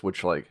fungus,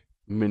 which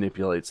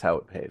manipulates how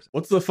it behaves.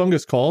 What's the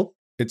fungus called?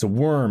 It's a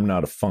worm,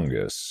 not a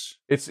fungus.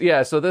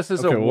 So this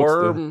is a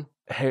worm.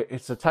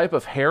 It's a type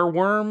of hair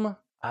worm.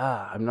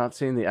 I'm not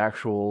seeing the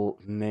actual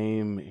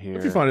name here.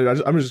 If you find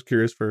it, I'm just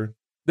curious for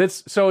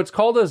this. So it's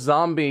called a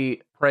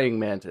zombie praying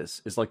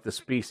mantis. Is like the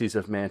species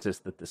of mantis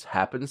that this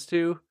happens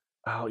to.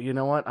 Oh, you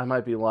know what? I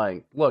might be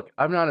lying. Look,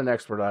 I'm not an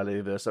expert on any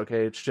of this.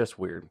 Okay, it's just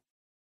weird.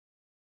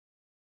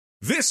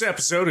 This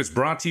episode is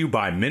brought to you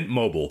by Mint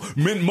Mobile.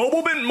 Mint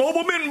Mobile, Mint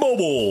Mobile, Mint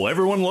Mobile.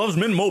 Everyone loves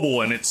Mint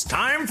Mobile, and it's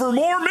time for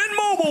more Mint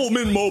Mobile,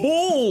 Mint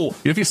Mobile.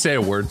 If you say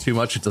a word too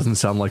much, it doesn't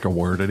sound like a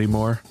word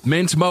anymore.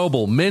 Mint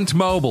Mobile, Mint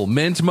Mobile,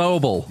 Mint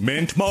Mobile.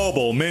 Mint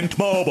Mobile, Mint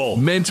Mobile.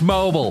 Mint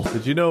Mobile.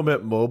 Did you know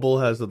Mint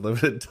Mobile has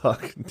unlimited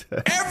talk and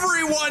text?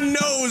 Everyone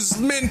knows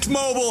Mint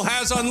Mobile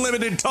has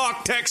unlimited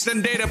talk, text,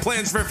 and data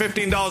plans for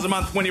 $15 a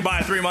month when you buy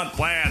a 3-month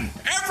plan.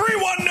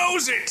 Everyone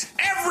knows it.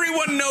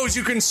 Everyone knows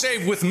you can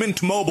save with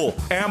Mint Mobile.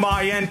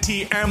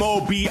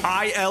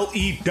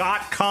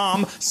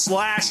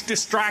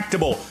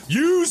 MintMobile.com/distractible.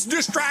 Use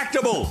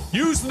Distractable.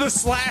 Use the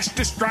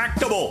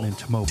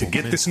 /distractable. To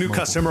get this new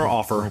customer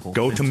offer,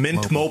 go to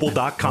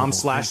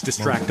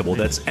mintmobile.com/distractible.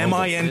 That's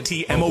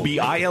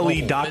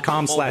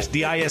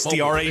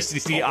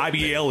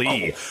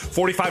MintMobile.com/distractible.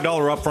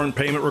 $45 upfront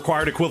payment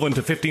required, equivalent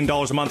to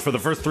 $15 a month for the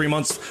first 3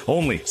 months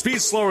only.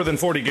 Speed slower than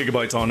 40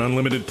 gigabytes on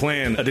unlimited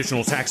plan.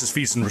 Additional taxes,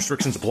 fees, and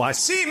restrictions apply.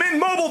 See Mint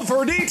Mobile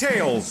for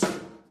details.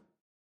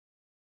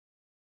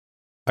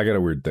 I got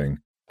a weird thing.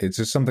 It's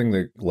just something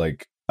that,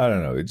 I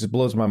don't know. It just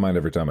blows my mind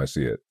every time I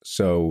see it.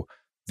 So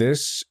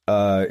this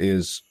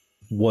is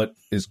what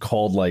is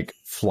called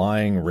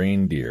flying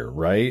reindeer,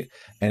 right?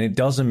 And it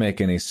doesn't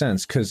make any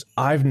sense because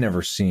I've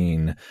never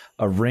seen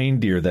a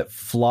reindeer that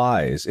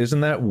flies.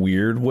 Isn't that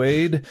weird,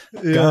 Wade?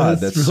 Yeah,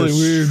 God, that's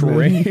really so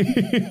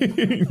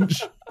weird,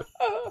 strange.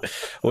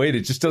 Wait,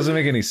 it just doesn't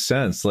make any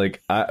sense.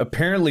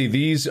 Apparently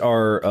these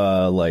are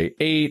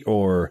 8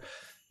 or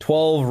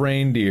 12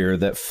 reindeer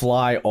that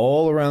fly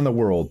all around the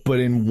world, but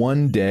in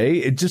one day,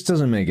 it just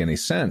doesn't make any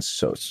sense.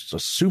 So it's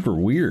just super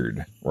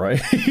weird,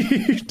 right?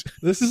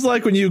 This is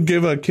like when you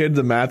give a kid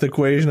the math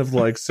equation of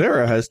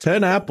Sarah has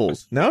 10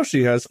 apples. Now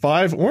she has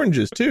 5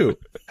 oranges too.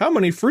 How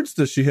many fruits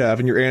does she have?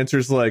 And your answer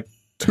is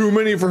too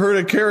many for her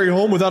to carry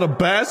home without a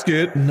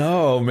basket.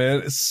 No,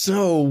 man, it's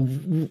so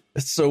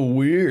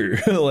weird.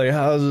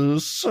 How is it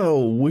so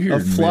weird? A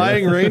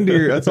flying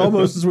reindeer. That's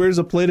almost as weird as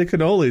a plate of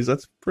cannolis.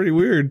 That's pretty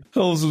weird.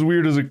 Almost as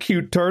weird as a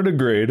cute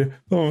tardigrade.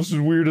 Almost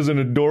as weird as an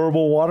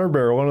adorable water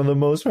bear. One of the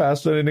most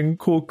fascinating,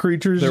 cool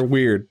creatures. They're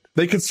weird.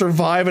 They can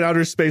survive in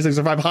outer space. They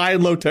survive high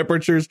and low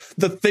temperatures.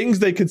 The things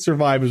they can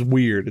survive is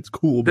weird. It's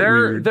cool, but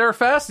weird. They're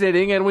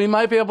fascinating, and we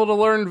might be able to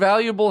learn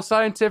valuable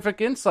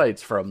scientific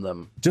insights from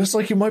them. Just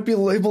like you might be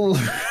able to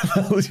learn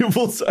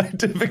valuable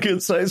scientific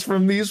insights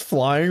from these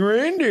flying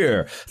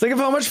reindeer. Think of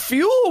how much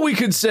fuel we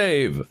could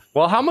save.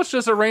 Well, how much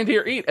does a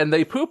reindeer eat? And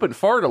they poop and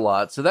fart a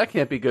lot, so that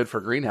can't be good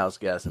for greenhouse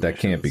gas emissions. That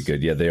can't be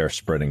good. Yeah, they are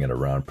spreading it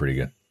around pretty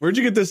good. Where'd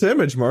you get this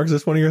image, Mark? Is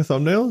this one of your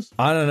thumbnails?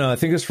 I don't know. I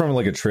think it's from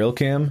a trail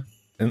cam.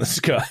 In the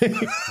sky. I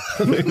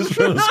think it's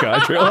from the sky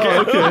trail.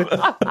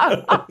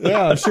 Okay.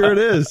 Yeah, I'm sure it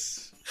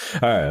is.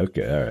 All right.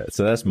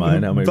 So that's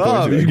mine. How many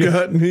Bob, points you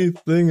got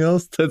anything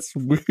else that's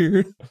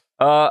weird?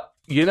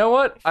 You know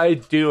what? I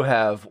do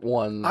have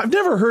one. I've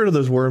never heard of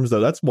those worms, though.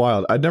 That's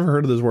wild. I'd never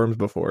heard of those worms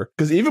before.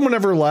 Because even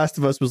whenever Last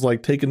of Us was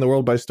taking the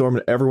world by storm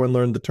and everyone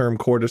learned the term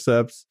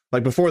cordyceps,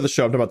 before the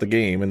show, I'm talking about the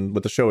game, and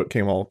with the show, it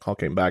all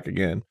came back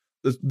again.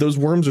 Those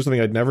worms are something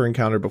I'd never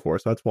encountered before,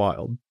 so that's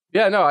wild.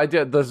 Yeah, no, I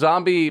did. The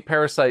zombie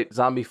parasite,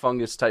 zombie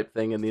fungus type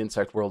thing in the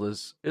insect world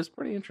is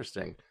pretty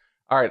interesting.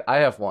 All right, I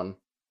have one.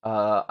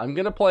 I'm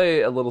going to play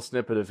a little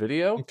snippet of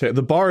video. Okay,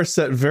 the bar is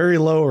set very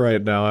low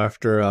right now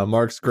after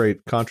Mark's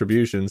great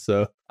contribution,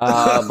 so...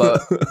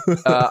 But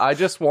I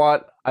just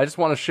want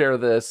to share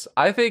this.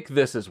 I think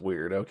this is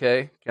weird,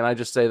 okay? Can I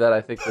just say that? I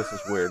think this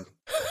is weird.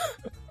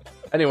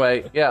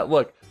 Anyway, yeah,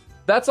 look.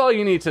 That's all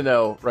you need to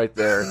know right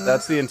there.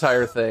 That's the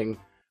entire thing.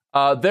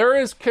 There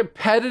is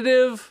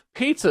competitive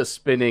pizza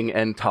spinning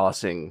and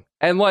tossing.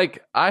 And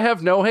I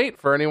have no hate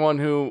for anyone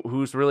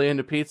who's really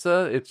into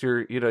pizza. It's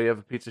your, you have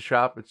a pizza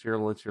shop. It's your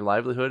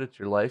livelihood. It's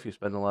your life. You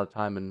spend a lot of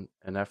time and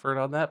effort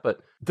on that.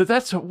 But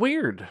that's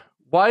weird.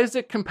 why is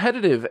it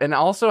competitive? And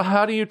also,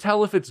 how do you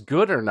tell if it's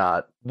good or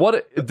not?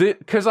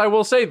 Because I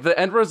will say the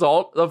end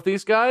result of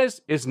these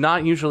guys is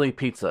not usually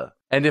pizza.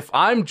 And if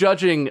I'm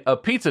judging a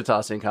pizza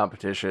tossing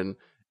competition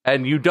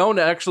and you don't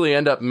actually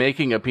end up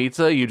making a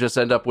pizza, you just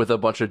end up with a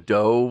bunch of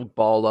dough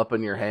balled up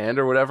in your hand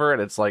or whatever,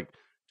 and it's like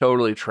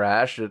totally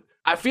trash.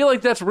 I feel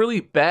like that's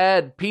really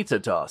bad pizza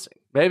tossing.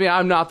 Maybe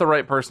I'm not the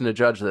right person to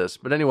judge this.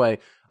 But anyway,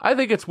 I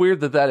think it's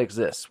weird that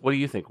exists. What do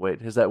you think,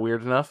 Wade? Is that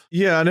weird enough?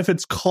 Yeah, and if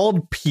it's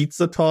called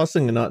pizza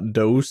tossing and not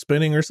dough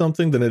spinning or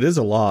something, then it is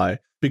a lie.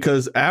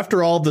 Because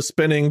after all the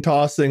spinning,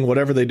 tossing,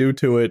 whatever they do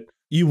to it,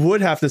 you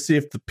would have to see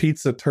if the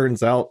pizza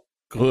turns out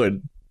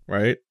good,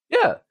 right?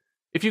 Yeah.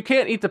 If you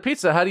can't eat the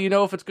pizza, how do you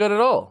know if it's good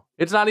at all?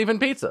 It's not even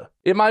pizza.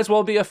 It might as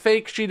well be a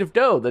fake sheet of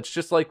dough that's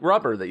just like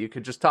rubber that you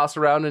could just toss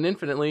around and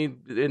infinitely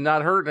and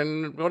not hurt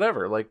and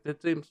whatever. Like,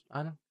 it seems, I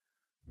don't know.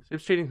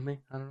 It's cheating to me.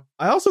 I don't know.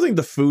 I also think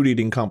the food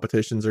eating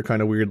competitions are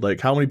kind of weird. Like,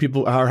 how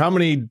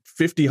many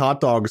 50 hot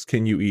dogs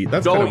can you eat?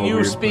 That's don't kind of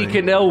you speak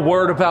an ill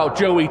word about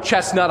Joey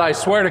Chestnut, I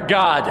swear to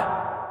God.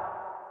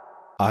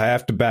 I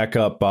have to back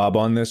up Bob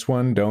on this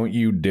one. Don't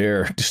you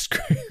dare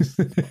disgrace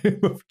the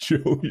name of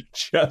Joey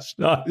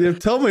Chestnut. Yeah,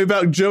 tell me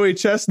about Joey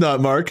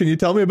Chestnut, Mark. Can you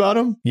tell me about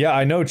him? Yeah,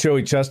 I know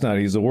Joey Chestnut.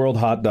 He's the world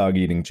hot dog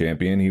eating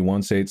champion. He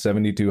once ate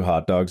 72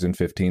 hot dogs in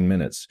 15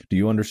 minutes. Do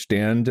you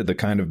understand the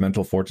kind of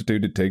mental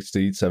fortitude it takes to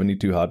eat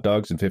 72 hot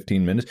dogs in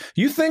 15 minutes?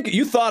 You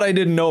thought I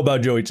didn't know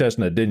about Joey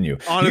Chestnut, didn't you?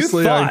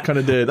 Honestly, I kind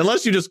of did.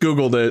 Unless you just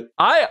Googled it.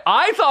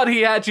 I thought he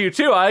had you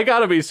too. I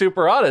gotta be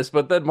super honest.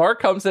 But then Mark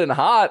comes in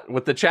hot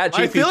with the chat GPT.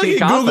 I feel like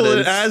he Googled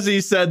it as he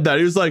said that.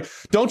 He was like,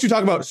 don't you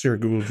talk about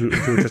Google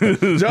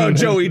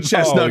Joey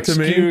Chestnut to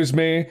me. Excuse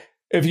me.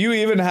 If you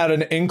even had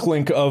an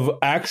inkling of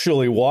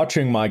actually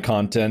watching my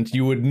content,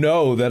 you would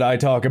know that I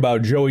talk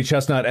about Joey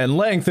Chestnut at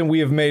length, and we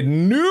have made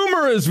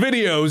numerous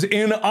videos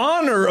in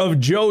honor of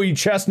Joey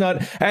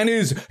Chestnut and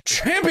his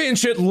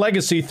championship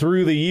legacy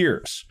through the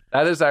years.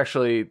 That is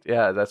actually,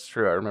 yeah, that's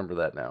true. I remember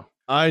that now.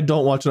 I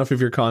don't watch enough of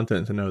your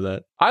content to know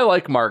that. I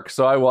like Mark,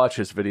 so I watch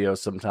his videos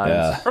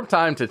sometimes, from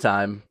time to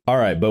time. All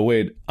right, but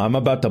wait, I'm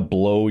about to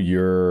blow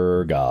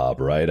your gob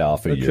right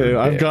off of your dick.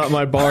 I've got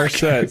my bar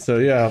set, so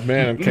yeah,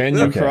 man, can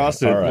you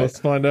cross it? Right. Let's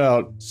find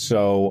out.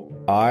 So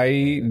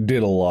I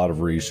did a lot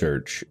of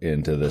research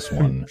into this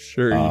one.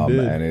 Sure you did.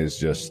 And it's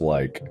just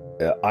like,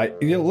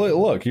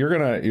 look, you're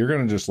gonna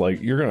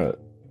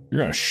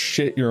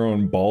shit your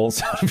own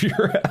balls out of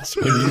your ass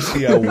when you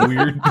see how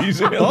weird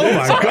these aliens Oh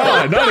my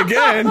God, not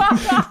again.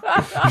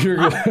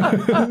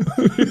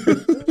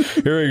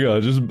 Here we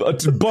go. Just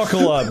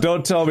buckle up.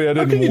 Don't tell me I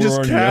didn't warn you. How can you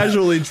just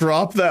casually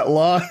drop that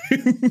line?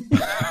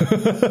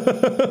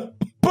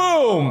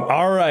 Boom!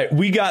 All right,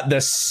 we got the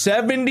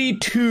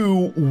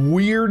 72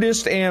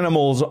 weirdest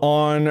animals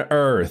on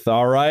Earth,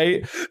 all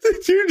right?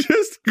 Did you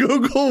just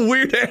Google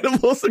weird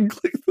animals and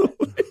click the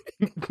link?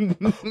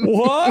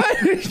 What?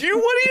 What do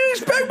you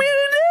expect me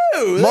to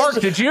do?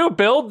 Mark, did you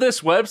build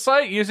this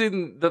website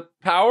using the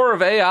power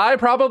of AI,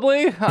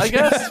 probably, I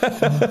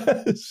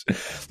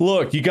guess?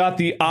 Look, you got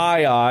the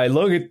eye.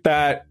 Look at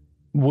that.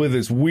 With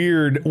its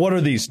weird, what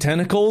are these,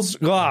 tentacles?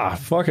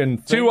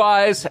 Fucking two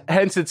eyes,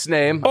 hence its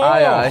name.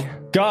 Eye.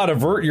 God,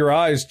 avert your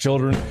eyes,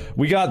 children.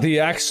 We got the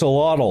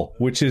axolotl,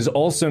 which is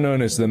also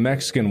known as the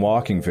Mexican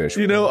walking fish.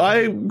 You know,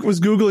 I was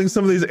Googling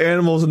some of these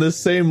animals and this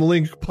same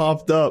link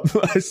popped up.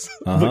 But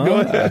go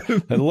ahead.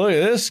 And look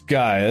at this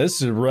guy.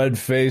 This is red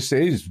face.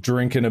 He's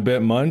drinking a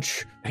bit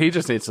much. He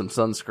just needs some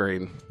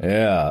sunscreen.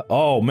 Yeah.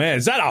 Oh, man.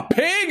 Is that a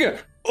pig?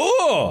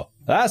 Oh,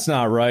 that's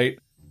not right.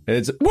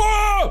 It's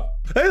whoa!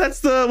 Hey, that's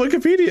the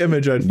Wikipedia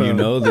image I found. You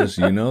know this.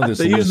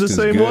 They use the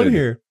same one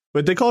here.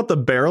 But they call it the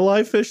barrel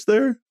eye fish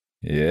there?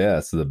 Yeah,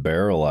 it's the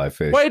barrel eye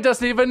fish. Wade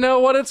doesn't even know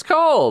what it's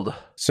called.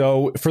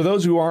 So, for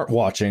those who aren't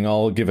watching,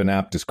 I'll give an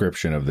apt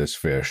description of this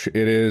fish. It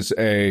is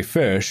a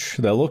fish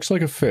that looks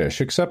like a fish,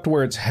 except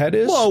where its head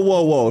is.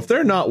 Whoa. If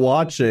they're not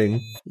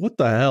watching, what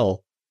the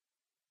hell?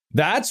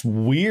 That's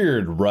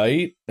weird,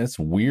 right? That's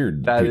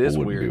weird. That is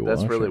weird.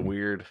 That's really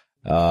weird.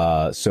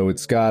 So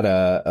it's got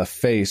a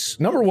face.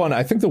 Number one,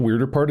 I think the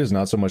weirder part is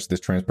not so much this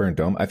transparent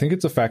dome. I think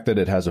it's the fact that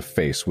it has a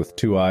face with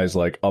two eyes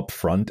like up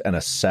front and a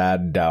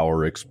sad,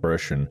 dour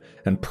expression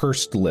and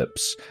pursed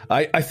lips.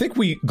 I think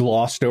we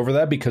glossed over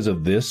that because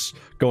of this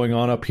going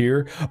on up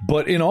here.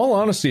 But in all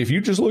honesty, if you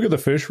just look at the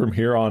fish from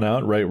here on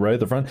out, right at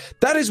the front,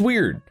 that is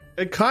weird.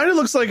 It kind of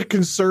looks like a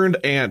concerned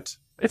ant.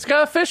 It's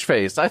got a fish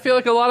face. I feel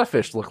like a lot of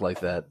fish look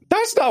like that.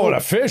 That's not what a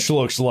fish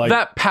looks like.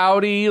 That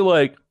pouty,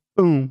 like,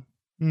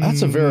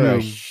 That's a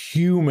very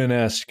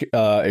human-esque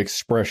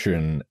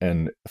expression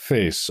and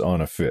face on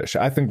a fish.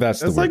 I think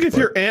that's the It's like if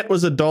your aunt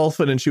was a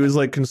dolphin and she was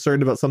like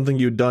concerned about something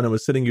you'd done and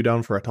was sitting you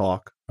down for a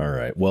talk. All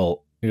right.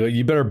 Well,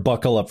 you better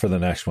buckle up for the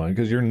next one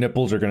because your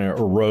nipples are going to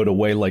erode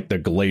away like the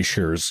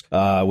glaciers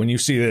when you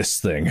see this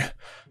thing.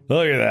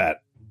 Look at that.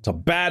 It's a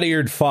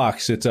bat-eared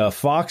fox. It's a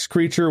fox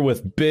creature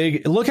with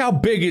big... Look how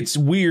big its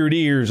weird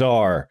ears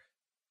are.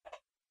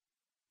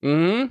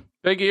 Mm-hmm.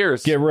 Big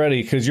ears. Get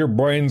ready, because your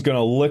brain's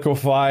gonna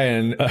liquefy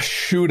and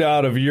shoot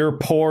out of your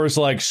pores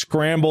like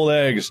scrambled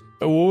eggs.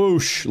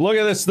 Whoosh! Look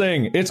at this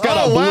thing. It's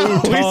got a blue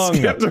tongue. We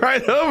skipped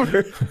right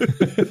over.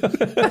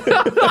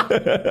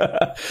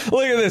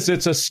 Look at this.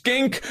 It's a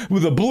skink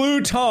with a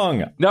blue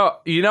tongue. No,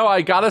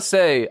 I gotta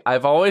say,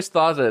 I've always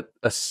thought that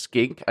a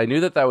skink, I knew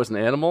that was an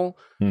animal.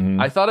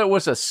 I thought it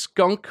was a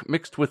skunk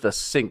mixed with a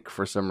sink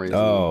for some reason.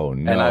 Oh,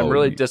 no. And I'm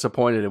really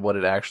disappointed in what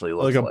it actually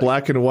looks like. Like a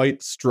black and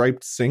white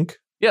striped sink.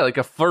 Yeah, like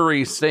a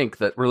furry sink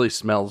that really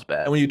smells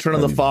bad. And when you turn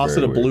on the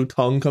faucet, a blue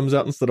tongue comes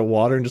out instead of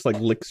water and just like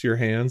licks your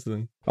hands. And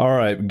then... All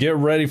right, get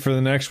ready for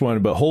the next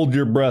one, but hold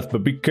your breath,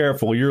 but be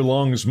careful. Your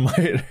lungs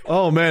might...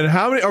 Oh, man.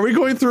 How many... Are we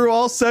going through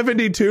all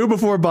 72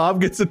 before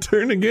Bob gets a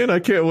turn again? I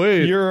can't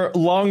wait. Your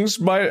lungs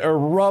might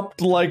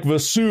erupt like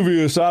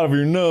Vesuvius out of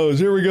your nose.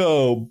 Here we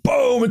go.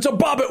 Boom! It's a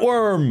bobbit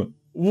worm!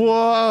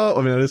 Whoa.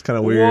 I mean, that is kind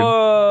of weird.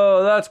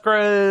 Whoa, that's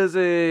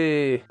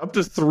crazy. Up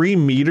to 3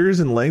 meters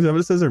in length. That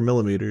what it says, or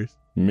millimeters?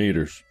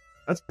 Meters.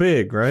 That's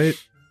big, right?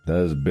 That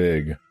is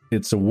big.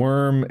 It's a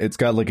worm. It's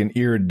got like an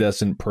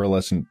iridescent,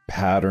 pearlescent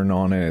pattern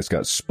on it. It's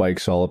got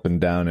spikes all up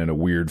and down and a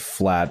weird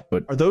flat,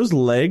 but... Are those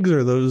legs or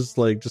are those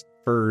like just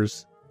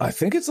furs? I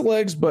think it's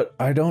legs, but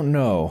I don't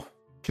know.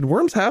 Can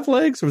worms have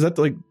legs? Or was that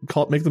like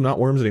make them not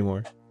worms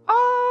anymore?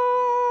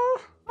 I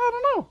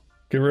don't know.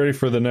 Get ready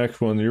for the next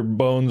one. Your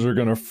bones are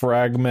gonna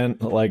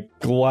fragment like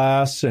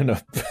glass in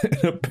a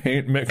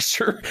paint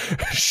mixer.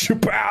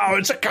 Shapow!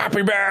 It's a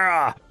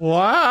capybara!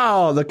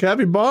 Wow, the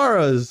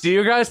capybaras. Do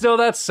you guys know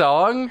that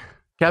song?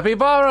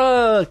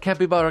 Capybara,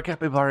 capybara,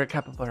 capybara,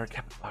 capybara,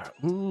 capybara.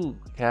 Ooh,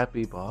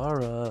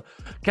 capybara,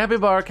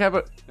 capybara,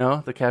 capybara.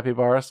 No, the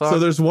capybara song. So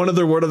there's one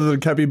other word other than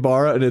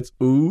capybara, and it's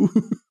ooh.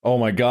 Oh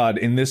my god,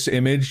 in this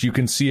image, you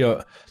can see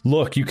a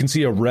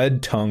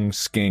red tongue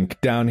skink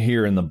down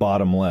here in the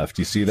bottom left.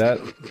 You see that?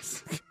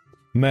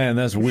 Man,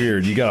 that's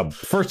weird. You got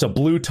first a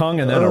blue tongue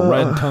and then a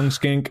red tongue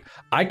skink.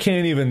 I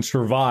can't even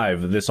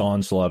survive this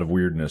onslaught of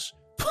weirdness.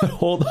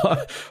 Hold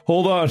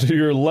on to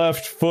your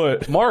left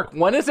foot. Mark,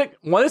 when is it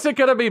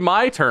gonna be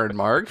my turn,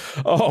 Mark?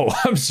 Oh,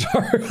 I'm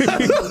sorry.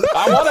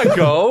 I want to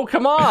go.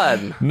 Come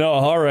on. No,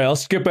 all right. I'll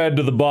skip ahead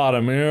to the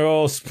bottom.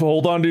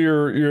 Hold on to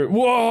your.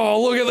 Whoa!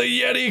 Look at the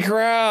Yeti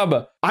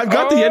crab. I've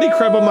got the Yeti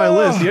crab on my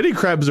list. Yeti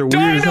crabs are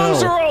weird as hell.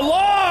 Dinos are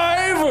alive.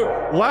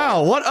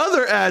 Wow, what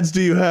other ads do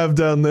you have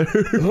down there?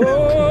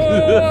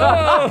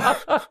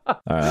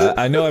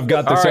 I know I've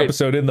got this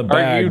episode in the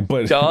bag, are you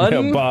but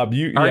done? Yeah, Bob,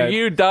 Are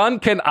you done?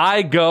 Can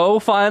I go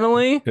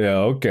finally? Yeah.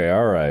 Okay.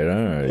 All right.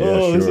 Yeah,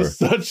 sure. This is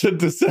such a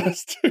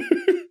disaster.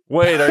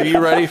 Wade, are you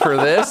ready for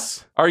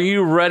this? Are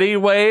you ready,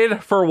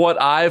 Wade, for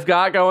what I've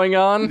got going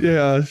on?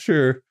 Yeah,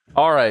 sure.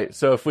 All right.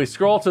 So if we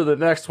scroll to the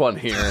next one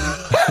here.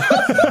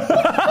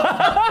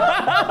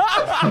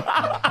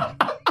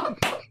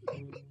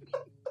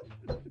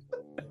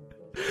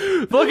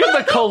 Look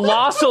at the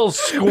colossal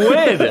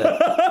squid.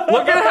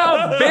 Look at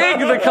how big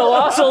the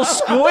colossal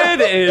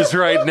squid is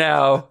right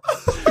now.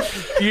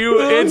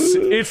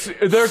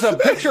 There's a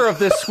picture of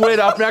this squid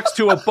up next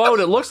to a boat.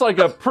 It looks like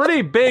a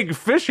pretty big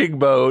fishing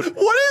boat.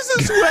 What is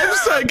this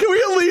website? Can we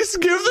at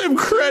least give them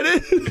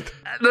credit?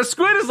 The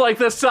squid is like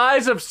the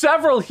size of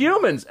several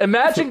humans.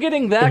 Imagine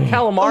getting that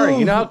calamari.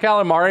 You know how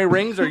calamari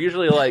rings are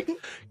usually like,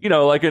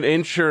 like an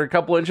inch or a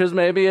couple inches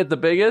maybe at the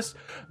biggest?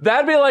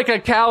 That'd be like a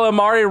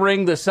calamari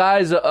ring the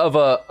size of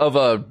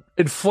a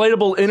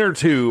inflatable inner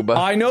tube.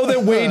 I know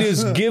that Wade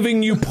is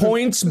giving you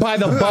points by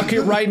the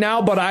bucket right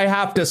now, but I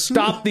have to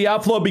stop the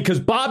upload because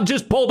Bob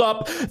just pulled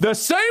up the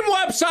same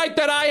website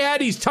that I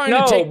had. He's trying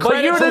to take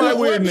credit for my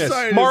weirdness.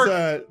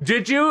 Mark,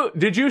 did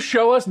you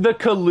show us the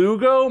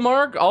Kalugo,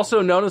 Mark,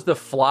 also known as the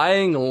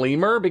flying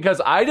lemur?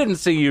 Because I didn't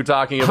see you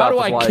talking about the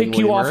flying lemur. How do I kick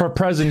you off of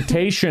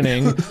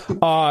presentationing?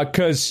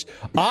 Because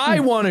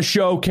I want to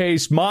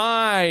showcase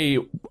my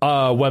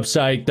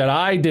website that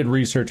I did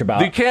research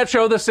about. You can't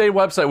show the same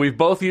website. We've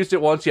both used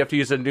it once. You have to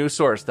use a new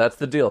source. That's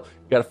the deal.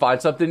 You got to find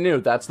something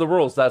new. That's the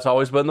rules. That's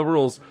always been the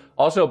rules.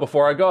 Also,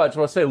 before I go, I just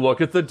want to say, look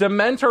at the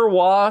Dementor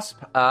wasp.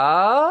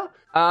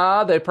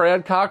 They prey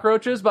on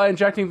cockroaches by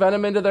injecting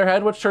venom into their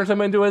head, which turns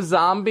them into a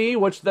zombie,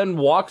 which then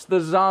the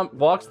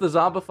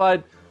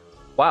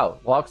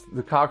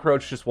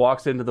cockroach just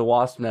walks into the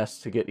wasp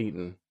nest to get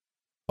eaten.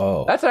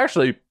 Oh. That's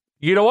actually,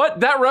 you know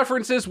what? That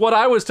references what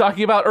I was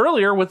talking about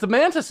earlier with the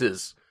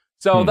mantises.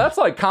 So that's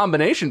like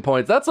combination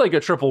points. That's like a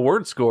triple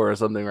word score or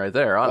something right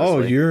there, honestly.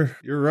 Oh, you're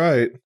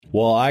right.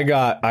 Well, I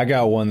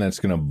got one that's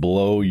gonna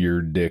blow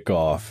your dick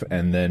off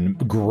and then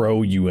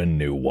grow you a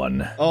new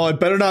one. Oh,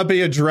 it better not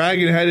be a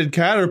dragon-headed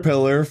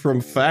caterpillar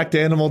from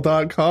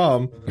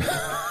factanimal.com.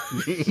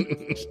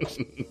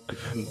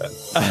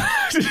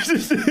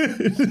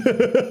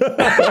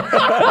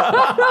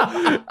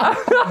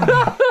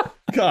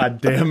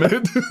 God damn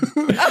it.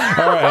 All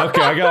right,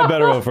 okay, I got a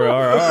better one for you. All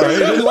right. He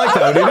didn't like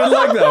that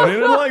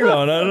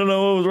one. I don't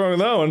know what was wrong with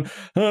that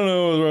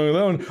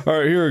one. All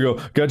right, here we go.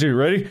 Got you.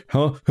 Ready?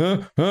 What?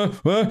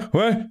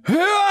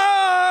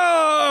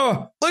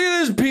 Look at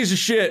this piece of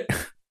shit.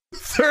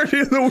 30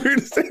 of the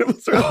weirdest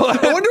animals.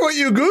 I wonder what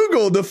you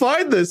Googled to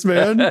find this,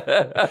 man. No,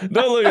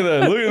 look at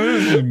that. Look at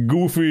this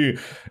goofy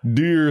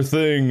deer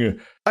thing.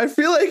 I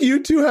feel like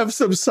you two have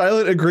some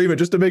silent agreement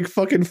just to make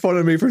fucking fun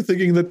of me for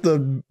thinking that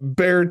the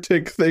bear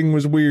tick thing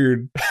was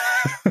weird.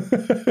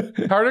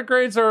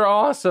 Tardigrades are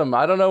awesome.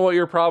 I don't know what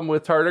your problem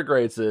with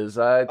tardigrades is.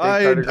 I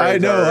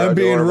know I'm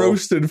being adorable.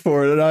 roasted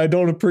for it, and I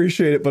don't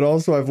appreciate it, but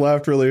also I've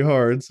laughed really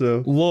hard.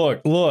 So Look.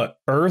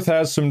 Earth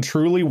has some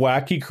truly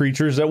wacky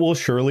creatures that will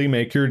surely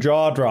make your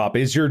jaw drop.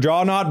 Is your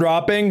jaw not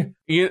dropping?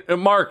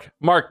 Mark,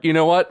 you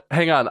know what?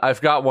 Hang on.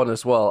 I've got one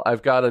as well.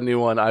 I've got a new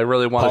one. I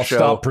really want to show.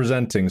 Stop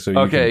presenting so you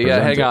Okay, can yeah,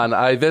 present hang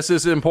on. This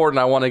is important.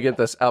 I want to get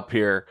this up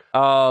here.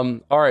 All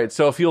right.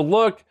 So if you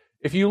look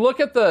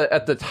at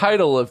the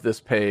title of this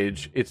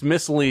page, it's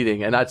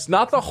misleading, and it's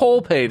not the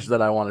whole page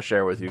that I want to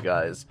share with you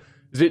guys.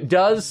 It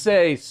does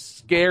say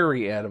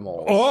scary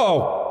animals.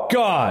 Oh,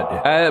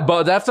 God.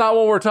 But that's not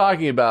what we're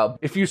talking about.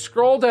 If you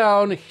scroll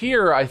down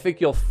here, I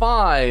think you'll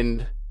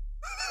find,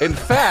 in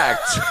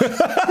fact,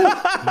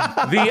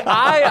 the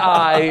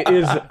eye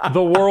is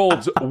the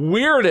world's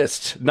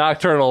weirdest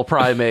nocturnal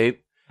primate.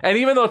 And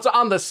even though it's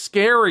on the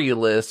scary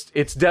list,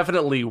 it's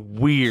definitely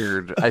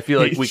weird. I feel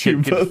like we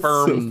can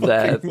confirm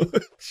that.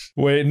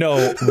 Wait,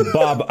 no,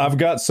 Bob, I've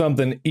got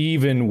something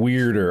even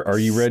weirder. Are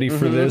you ready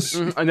for this?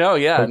 No,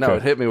 yeah, no,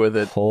 Okay. hit me with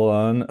it. Hold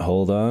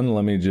on.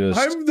 Let me just...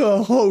 I'm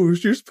the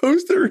host. You're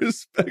supposed to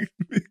respect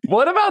me.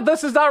 What about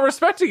this is not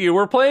respecting you?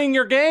 We're playing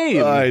your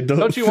game. I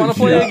don't you want to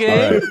think- play a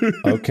Yeah, game?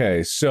 All right.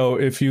 Okay, so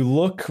if you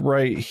look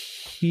right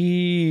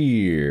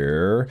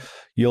here,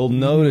 you'll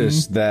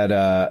notice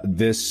that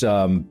this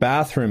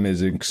bathroom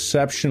is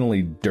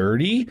exceptionally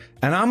dirty.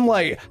 And I'm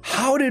like,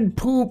 how did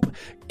poop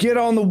get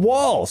on the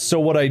wall? So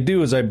what I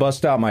do is I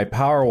bust out my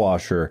power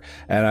washer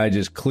and I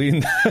just clean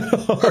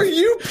that off. Are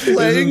you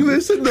playing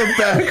this in the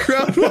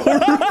background while we're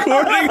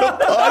recording a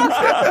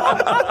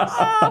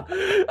podcast?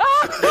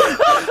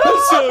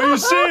 So you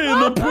see,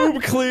 the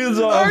poop cleans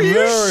off. Are you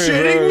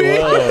shitting me?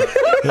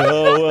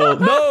 Well.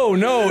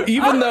 No.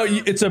 Even though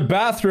it's a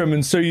bathroom,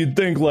 and so you'd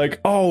think like,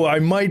 oh, I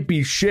might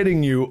be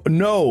shitting you.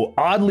 No,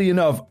 oddly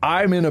enough,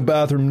 I'm in a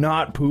bathroom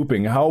not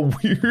pooping. How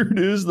weird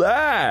is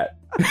that?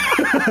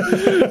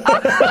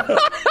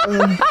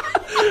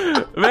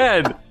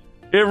 Man,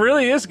 it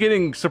really is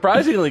getting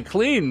surprisingly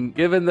clean,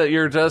 given that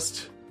you're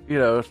just,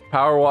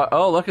 power wash.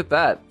 Oh, look at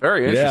that.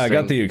 Very interesting. Yeah, I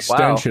got the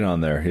extension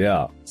on there.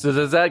 Yeah. So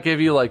does that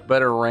give you like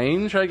better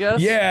range, I guess?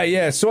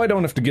 Yeah. So I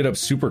don't have to get up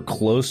super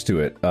close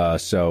to it.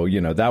 So,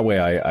 that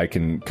way I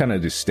can kind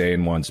of just stay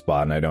in one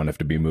spot and I don't have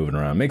to be moving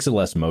around. Makes it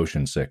less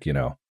motion sick,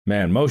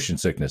 Man, motion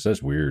sickness,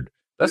 that's weird.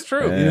 That's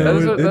true. Yeah,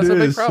 That's a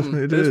big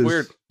problem. It is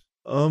weird.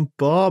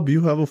 Bob,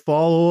 you have a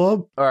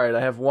follow-up? All right,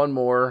 I have one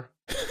more.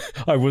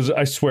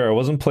 I swear, I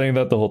wasn't playing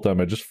that the whole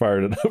time. I just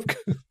fired it up.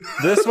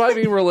 This might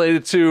be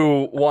related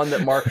to one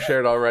that Mark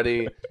shared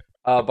already,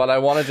 but I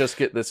want to just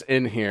get this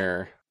in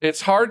here.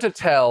 It's hard to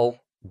tell,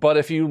 but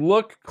if you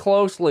look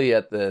closely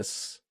at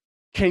this,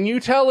 can you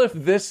tell if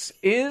this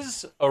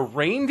is a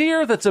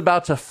reindeer that's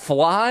about to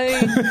fly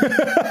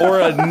or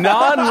a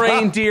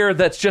non-reindeer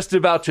that's just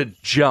about to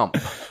jump?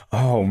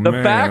 Oh, man.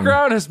 The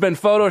background has been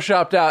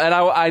photoshopped out, and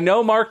I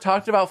know Mark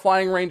talked about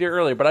flying reindeer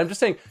earlier, but I'm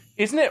just saying,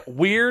 isn't it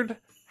weird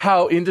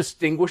how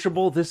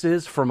indistinguishable this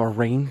is from a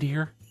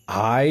reindeer?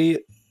 I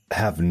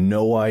have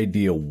no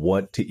idea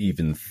what to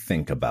even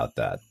think about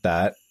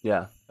that.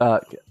 Yeah.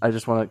 I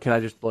just want to. Can I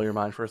just blow your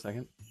mind for a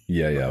second?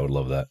 Yeah, I would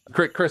love that.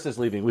 Chris is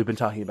leaving. We've been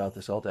talking about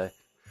this all day.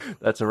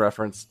 That's a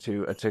reference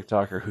to a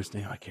TikToker whose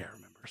name I can't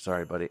remember.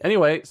 Sorry, buddy.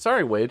 Anyway,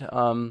 sorry, Wade.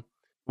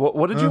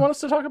 What did you want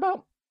us to talk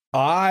about?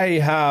 I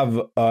have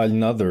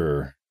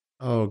another.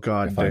 Oh,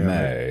 God if I damn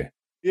may. it.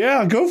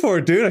 Yeah, go for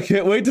it, dude. I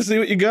can't wait to see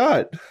what you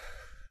got.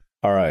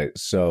 All right,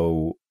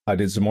 so I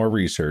did some more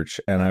research,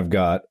 and I've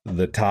got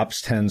the top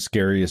 10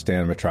 scariest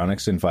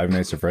animatronics in Five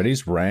Nights at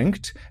Freddy's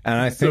ranked, and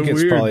I think So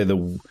it's weird. probably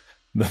the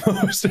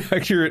most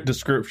accurate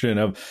description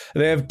of.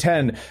 They have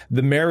 10.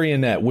 The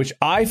Marionette, which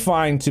I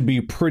find to be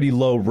pretty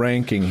low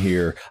ranking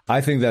here. I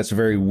think that's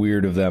very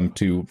weird of them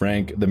to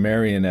rank the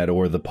Marionette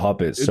or the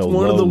puppet It's so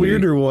one of the lowly.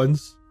 weirder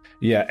ones.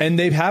 Yeah, and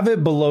they have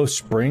it below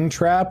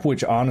Springtrap,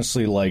 which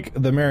honestly, like,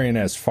 the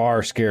Marionette is far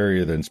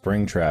scarier than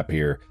Springtrap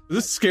here. Is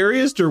this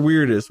scariest or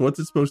weirdest? What's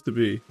it supposed to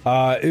be?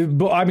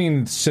 I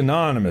mean,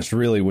 synonymous,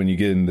 really, when you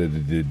get into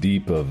the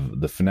deep of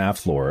the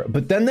FNAF lore.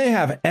 But then they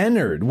have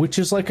Ennard, which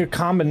is like a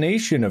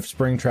combination of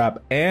Springtrap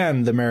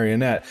and the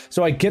Marionette.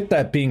 So I get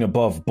that being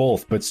above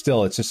both, but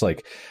still, it's just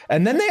like...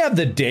 And then they have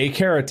the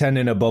daycare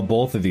attendant above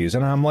both of these,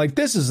 and I'm like,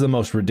 this is the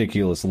most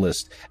ridiculous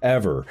list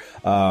ever.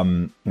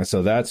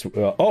 So that's...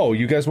 oh,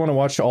 you guys want to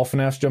watch all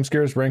FNAF's jump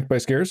scares ranked by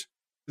scares?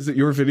 Is it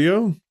your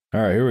video?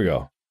 All right, here we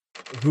go.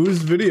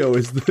 Whose video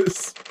is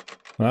this?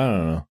 I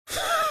don't know.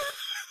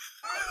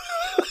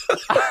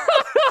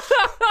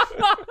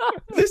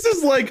 This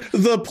is like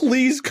the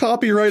please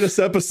copyright us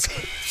episode.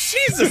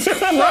 Jesus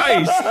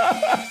Christ!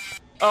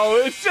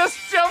 Oh, it's just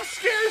jump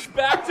scares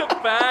back to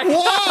back.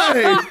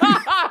 Why?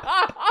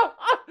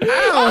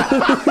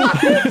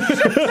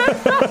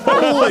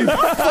 Holy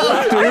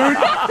fuck, dude!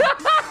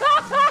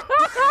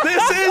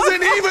 This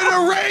isn't even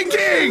a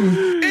ranking!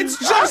 It's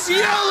just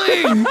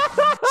yelling!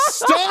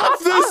 Stop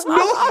this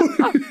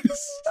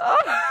noise!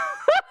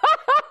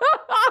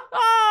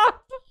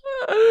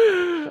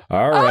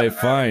 All right,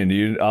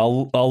 fine.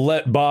 I'll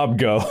let Bob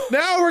go.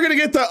 Now we're gonna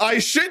get the I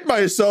shit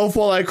myself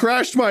while I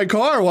crashed my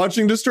car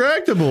watching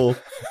Distractable.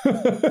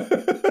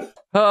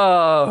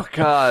 Oh,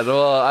 God.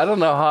 Well, I don't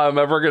know how I'm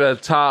ever going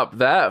to top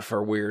that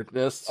for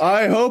weirdness.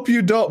 I hope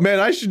you don't.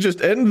 Man, I should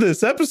just end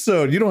this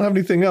episode. You don't have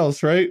anything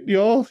else, right,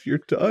 y'all?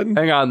 You're done.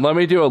 Hang on. Let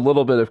me do a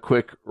little bit of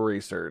quick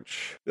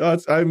research.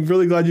 I'm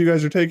really glad you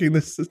guys are taking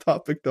this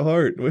topic to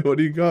heart. Wait, what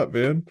do you got,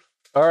 man?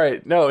 All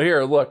right. No,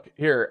 here, look.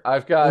 Here,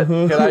 I've got,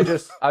 I'm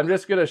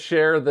just going to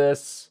share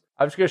this.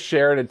 I'm just going to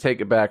share it and take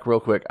it back real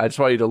quick. I just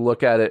want you to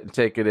look at it and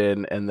take it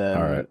in, and then,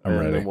 all right, I'm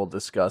ready. Then we'll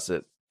discuss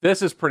it.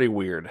 This is pretty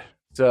weird.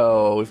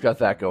 So we've got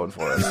that going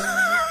for us.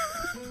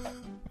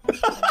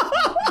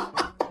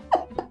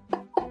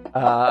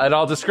 And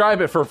I'll describe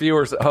it for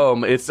viewers at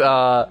home. It's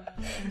a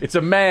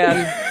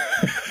man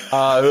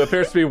who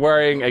appears to be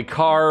wearing a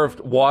carved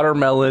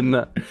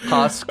watermelon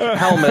husk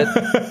helmet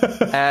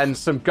and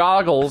some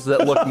goggles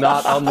that look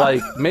not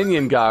unlike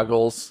Minion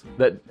goggles.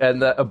 But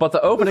the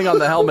opening on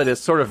the helmet is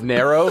sort of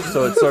narrow,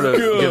 so it sort of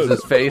gives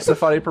his face a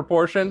funny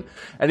proportion.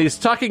 And he's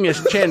tucking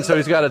his chin, so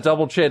he's got a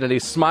double chin, and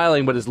he's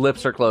smiling, but his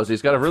lips are closed.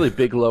 He's got a really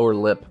big lower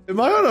lip. Am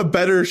I on a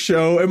better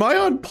show? Am I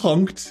on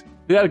Punk'd?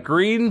 He got a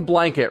green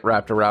blanket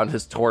wrapped around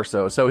his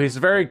torso, so he's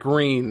very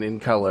green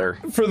in color.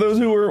 For those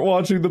who weren't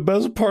watching, the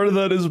best part of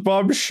that is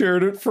Bob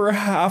shared it for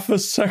half a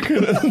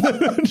second and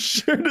then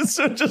shared it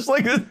so just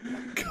like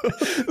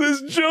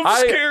this jump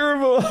scare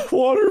of a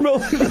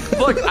watermelon.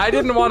 Look, I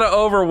didn't want to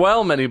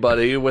overwhelm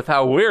anybody with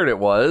how weird it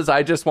was.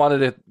 I just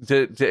wanted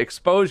to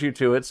expose you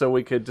to it so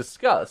we could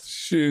discuss.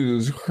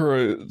 Jesus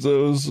Christ,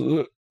 those...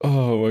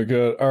 Oh my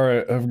God. All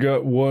right, I've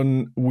got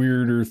one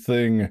weirder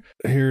thing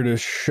here to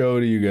show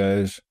to you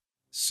guys.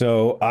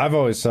 So I've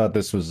always thought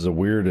this was the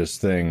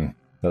weirdest thing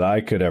that I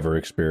could ever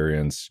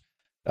experience.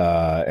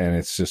 And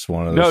it's just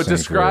one of those things. No,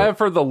 describe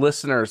for the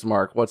listeners,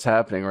 Mark, what's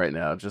happening right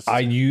now.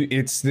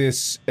 It's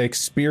this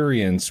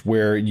experience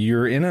where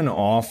you're in an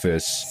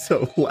office.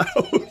 So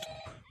loud.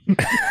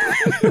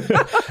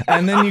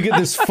 And then you get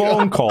this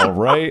phone call,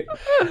 right?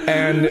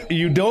 And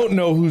you don't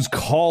know who's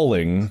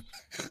calling.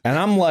 And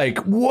I'm like,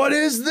 what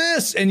is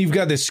this? And you've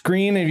got this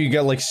screen and you've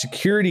got like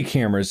security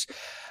cameras.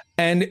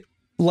 And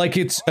like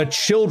it's a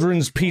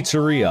children's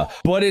pizzeria,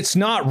 but it's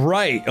not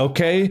right,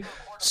 okay?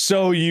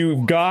 So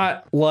you've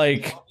got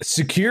like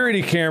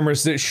security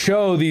cameras that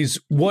show these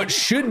what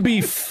should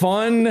be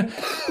fun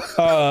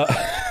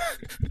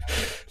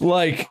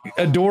like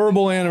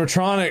adorable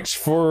animatronics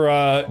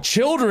for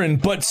children,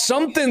 but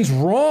something's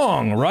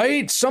wrong,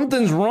 right?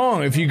 Something's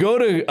wrong. If you go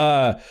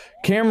to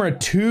camera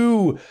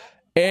 4B,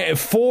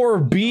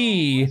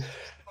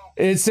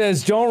 it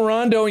says, don't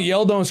run, don't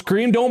yell, don't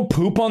scream, don't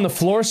poop on the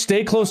floor,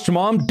 stay close to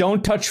mom,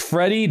 don't touch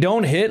Freddy,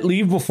 don't hit,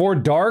 leave before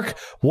dark.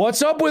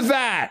 What's up with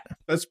that?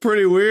 That's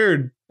pretty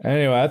weird.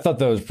 Anyway, I thought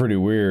that was pretty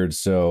weird,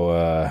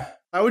 so...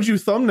 How would you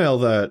thumbnail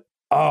that?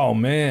 Oh,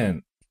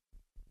 man.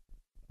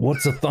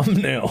 What's a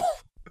thumbnail?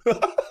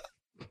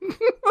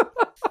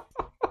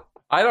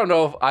 I don't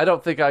know. I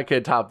don't think I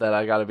could top that.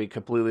 I got to be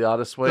completely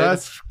honest with you.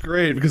 That's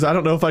great, because I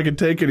don't know if I could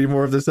take any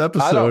more of this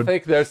episode. I don't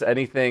think there's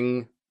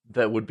anything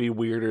that would be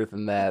weirder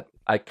than that.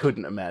 I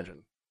couldn't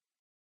imagine.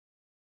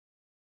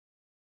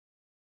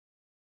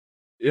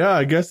 Yeah,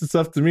 I guess it's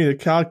up to me to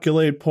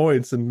calculate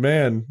points, and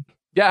man.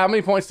 Yeah, how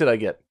many points did I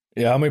get?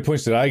 Yeah, how many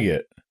points did I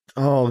get?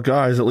 Oh,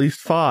 guys, at least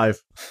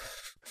 5.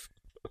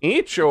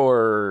 Each,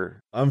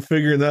 or? I'm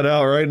figuring that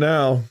out right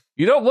now.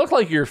 You don't look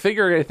like you're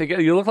figuring anything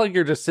out. You look like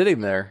you're just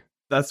sitting there.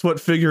 That's what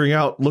figuring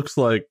out looks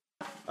like.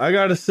 I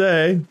gotta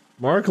say,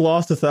 Mark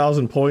lost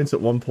 1,000 points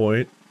at one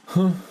point.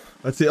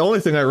 That's the only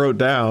thing I wrote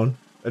down.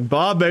 And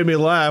Bob made me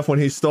laugh when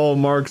he stole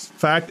Mark's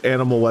Fact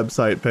Animal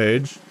website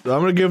page. So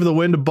I'm gonna give the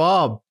win to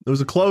Bob. It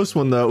was a close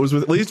one, though. It was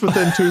at least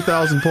within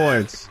 2,000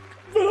 points.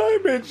 But I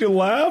made you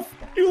laugh.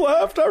 You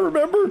laughed, I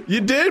remember.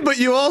 You did, but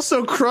you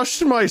also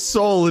crushed my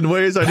soul in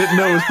ways I didn't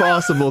know was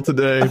possible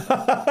today.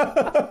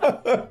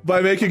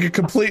 By making a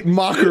complete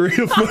mockery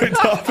of my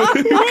topic.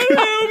 What do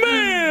you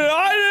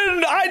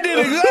mean? I did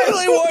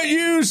exactly what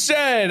you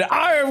said.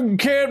 I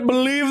can't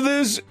believe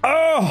this.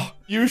 Oh.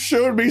 You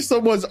showed me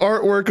someone's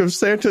artwork of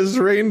Santa's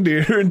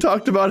reindeer and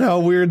talked about how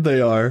weird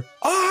they are.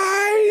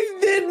 I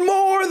did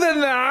more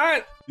than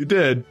that. You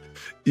did.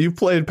 You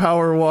played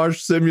Power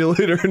Wash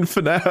Simulator in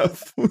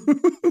FNAF.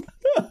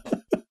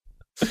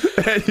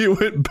 And you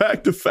went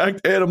back to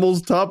Fact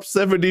Animal's top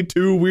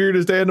 72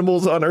 weirdest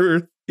animals on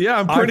Earth. Yeah,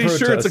 I'm pretty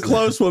sure it's a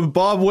close one.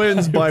 Bob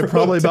wins by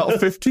probably about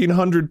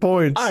 1,500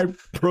 points. I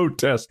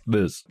protest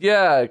this.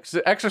 Yeah,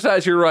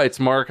 exercise your rights,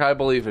 Mark. I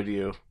believe in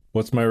you.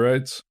 What's my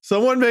rights?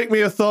 Someone make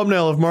me a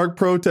thumbnail of Mark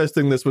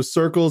protesting this with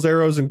circles,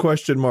 arrows, and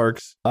question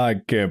marks.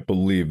 I can't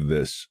believe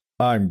this.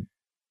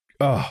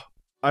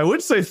 I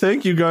would say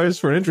thank you guys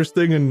for an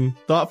interesting and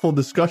thoughtful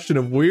discussion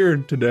of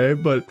weird today,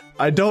 but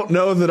I don't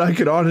know that I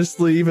could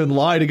honestly even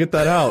lie to get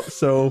that out.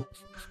 So,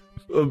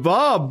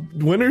 Bob,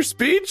 winner's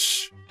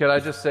speech? Can I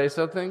just say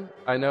something?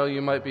 I know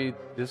you might be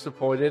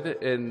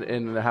disappointed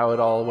in how it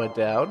all went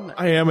down.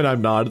 I am and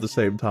I'm not at the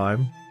same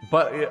time.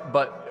 But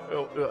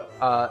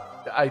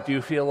I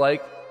do feel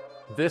like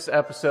this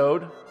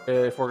episode,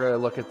 if we're going to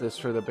look at this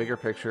for the bigger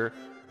picture,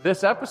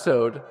 this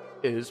episode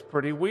is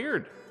pretty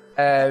weird.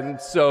 And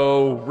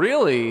so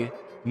really,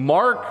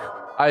 Mark,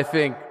 I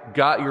think,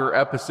 got your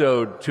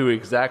episode to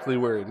exactly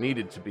where it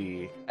needed to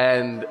be.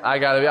 And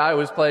I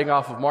was playing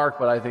off of Mark,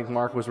 but I think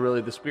Mark was really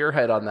the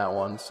spearhead on that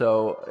one.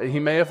 So he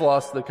may have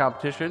lost the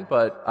competition,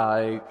 but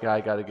I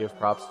got to give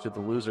props to the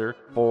loser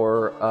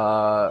for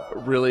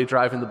really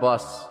driving the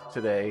bus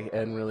today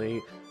and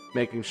really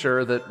making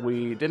sure that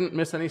we didn't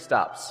miss any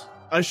stops.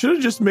 I should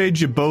have just made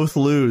you both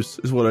lose,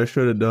 is what I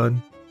should have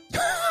done.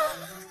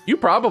 You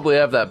probably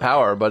have that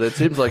power, but it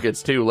seems like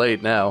it's too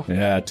late now.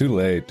 Yeah, too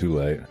late.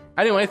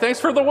 Anyway, thanks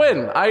for the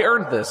win. I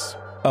earned this.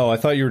 Oh, I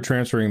thought you were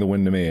transferring the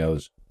win to me.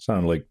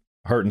 Sounded like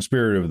heart and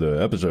spirit of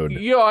the episode.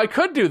 Yo, I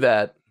could do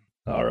that.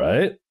 All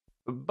right.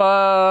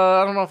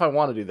 But I don't know if I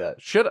want to do that.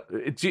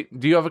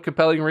 Do you have a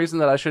compelling reason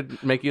that I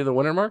should make you the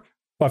winner, Mark?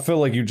 I feel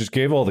like you just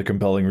gave all the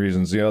compelling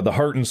reasons. The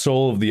heart and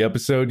soul of the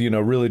episode,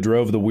 really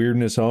drove the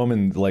weirdness home.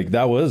 And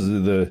that was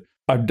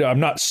I'm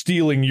not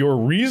stealing your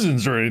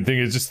reasons or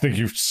anything. I just think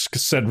you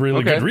said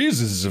really good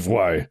reasons of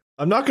why.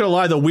 I'm not going to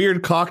lie. The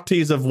weird cock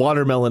tease of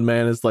Watermelon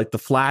Man is like the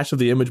flash of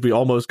the image we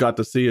almost got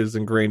to see is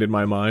ingrained in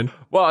my mind.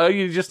 Well,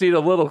 you just need a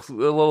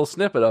little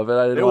snippet of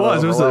it. It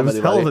was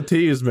hell of a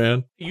tease,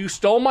 man. You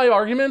stole my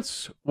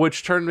arguments,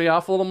 which turned me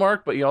off a little,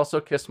 Mark, but you also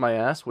kissed my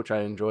ass, which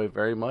I enjoy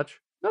very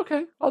much.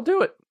 Okay, I'll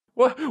do it.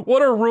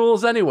 What are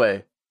rules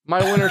anyway?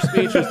 My winner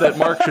speech is that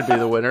Mark should be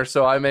the winner,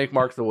 so I make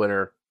Mark the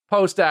winner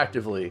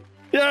post-actively.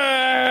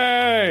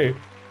 Yay!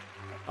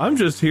 I'm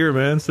just here,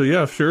 man. So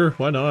yeah, sure.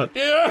 Why not?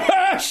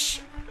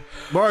 Yes!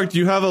 Mark, do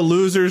you have a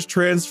loser's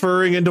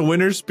transferring into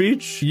winner's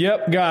speech?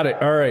 Yep, got it.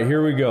 All right,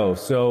 here we go.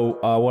 So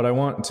what I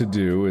want to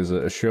do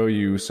is show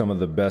you some of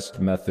the best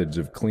methods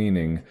of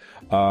cleaning.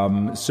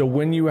 So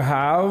when you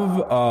have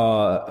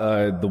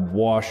the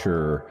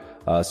washer,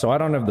 so I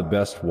don't have the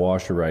best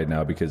washer right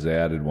now because I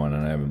added one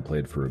and I haven't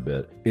played for a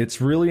bit. It's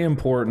really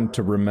important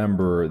to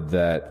remember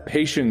that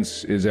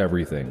patience is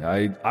everything.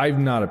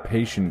 I'm not a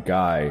patient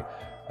guy,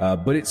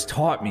 but it's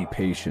taught me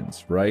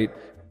patience, right?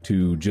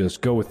 To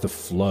just go with the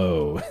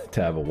flow,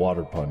 to have a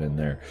water pun in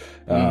there,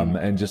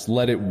 and just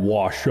let it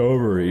wash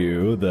over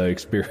you, the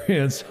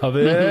experience of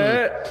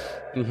it.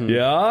 Mm-hmm.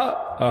 Yeah?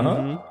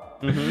 Uh-huh.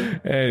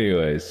 Mm-hmm.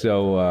 Anyway,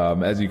 so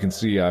as you can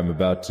see, I'm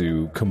about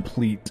to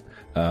complete,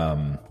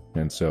 and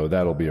so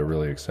that'll be a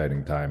really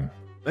exciting time.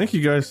 Thank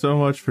you guys so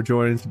much for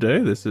joining today.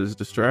 This is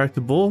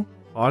Distractable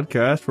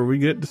Podcast, where we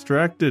get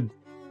distracted.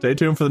 Stay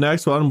tuned for the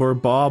next one, where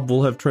Bob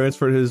will have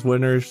transferred his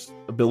winner's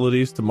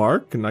abilities to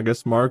Mark, and I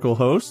guess Mark will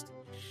host.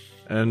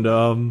 And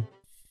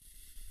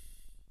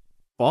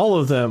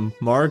follow them.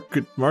 Mark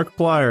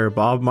Plyer,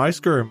 Bob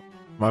Meisker,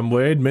 I'm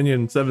Wade,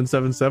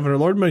 Minion777, or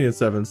Lord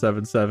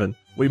Minion777.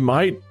 We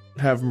might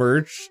have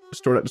merch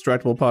stored at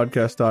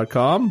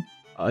distractablepodcast.com.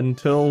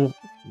 Until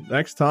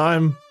next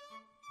time,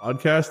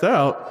 podcast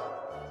out.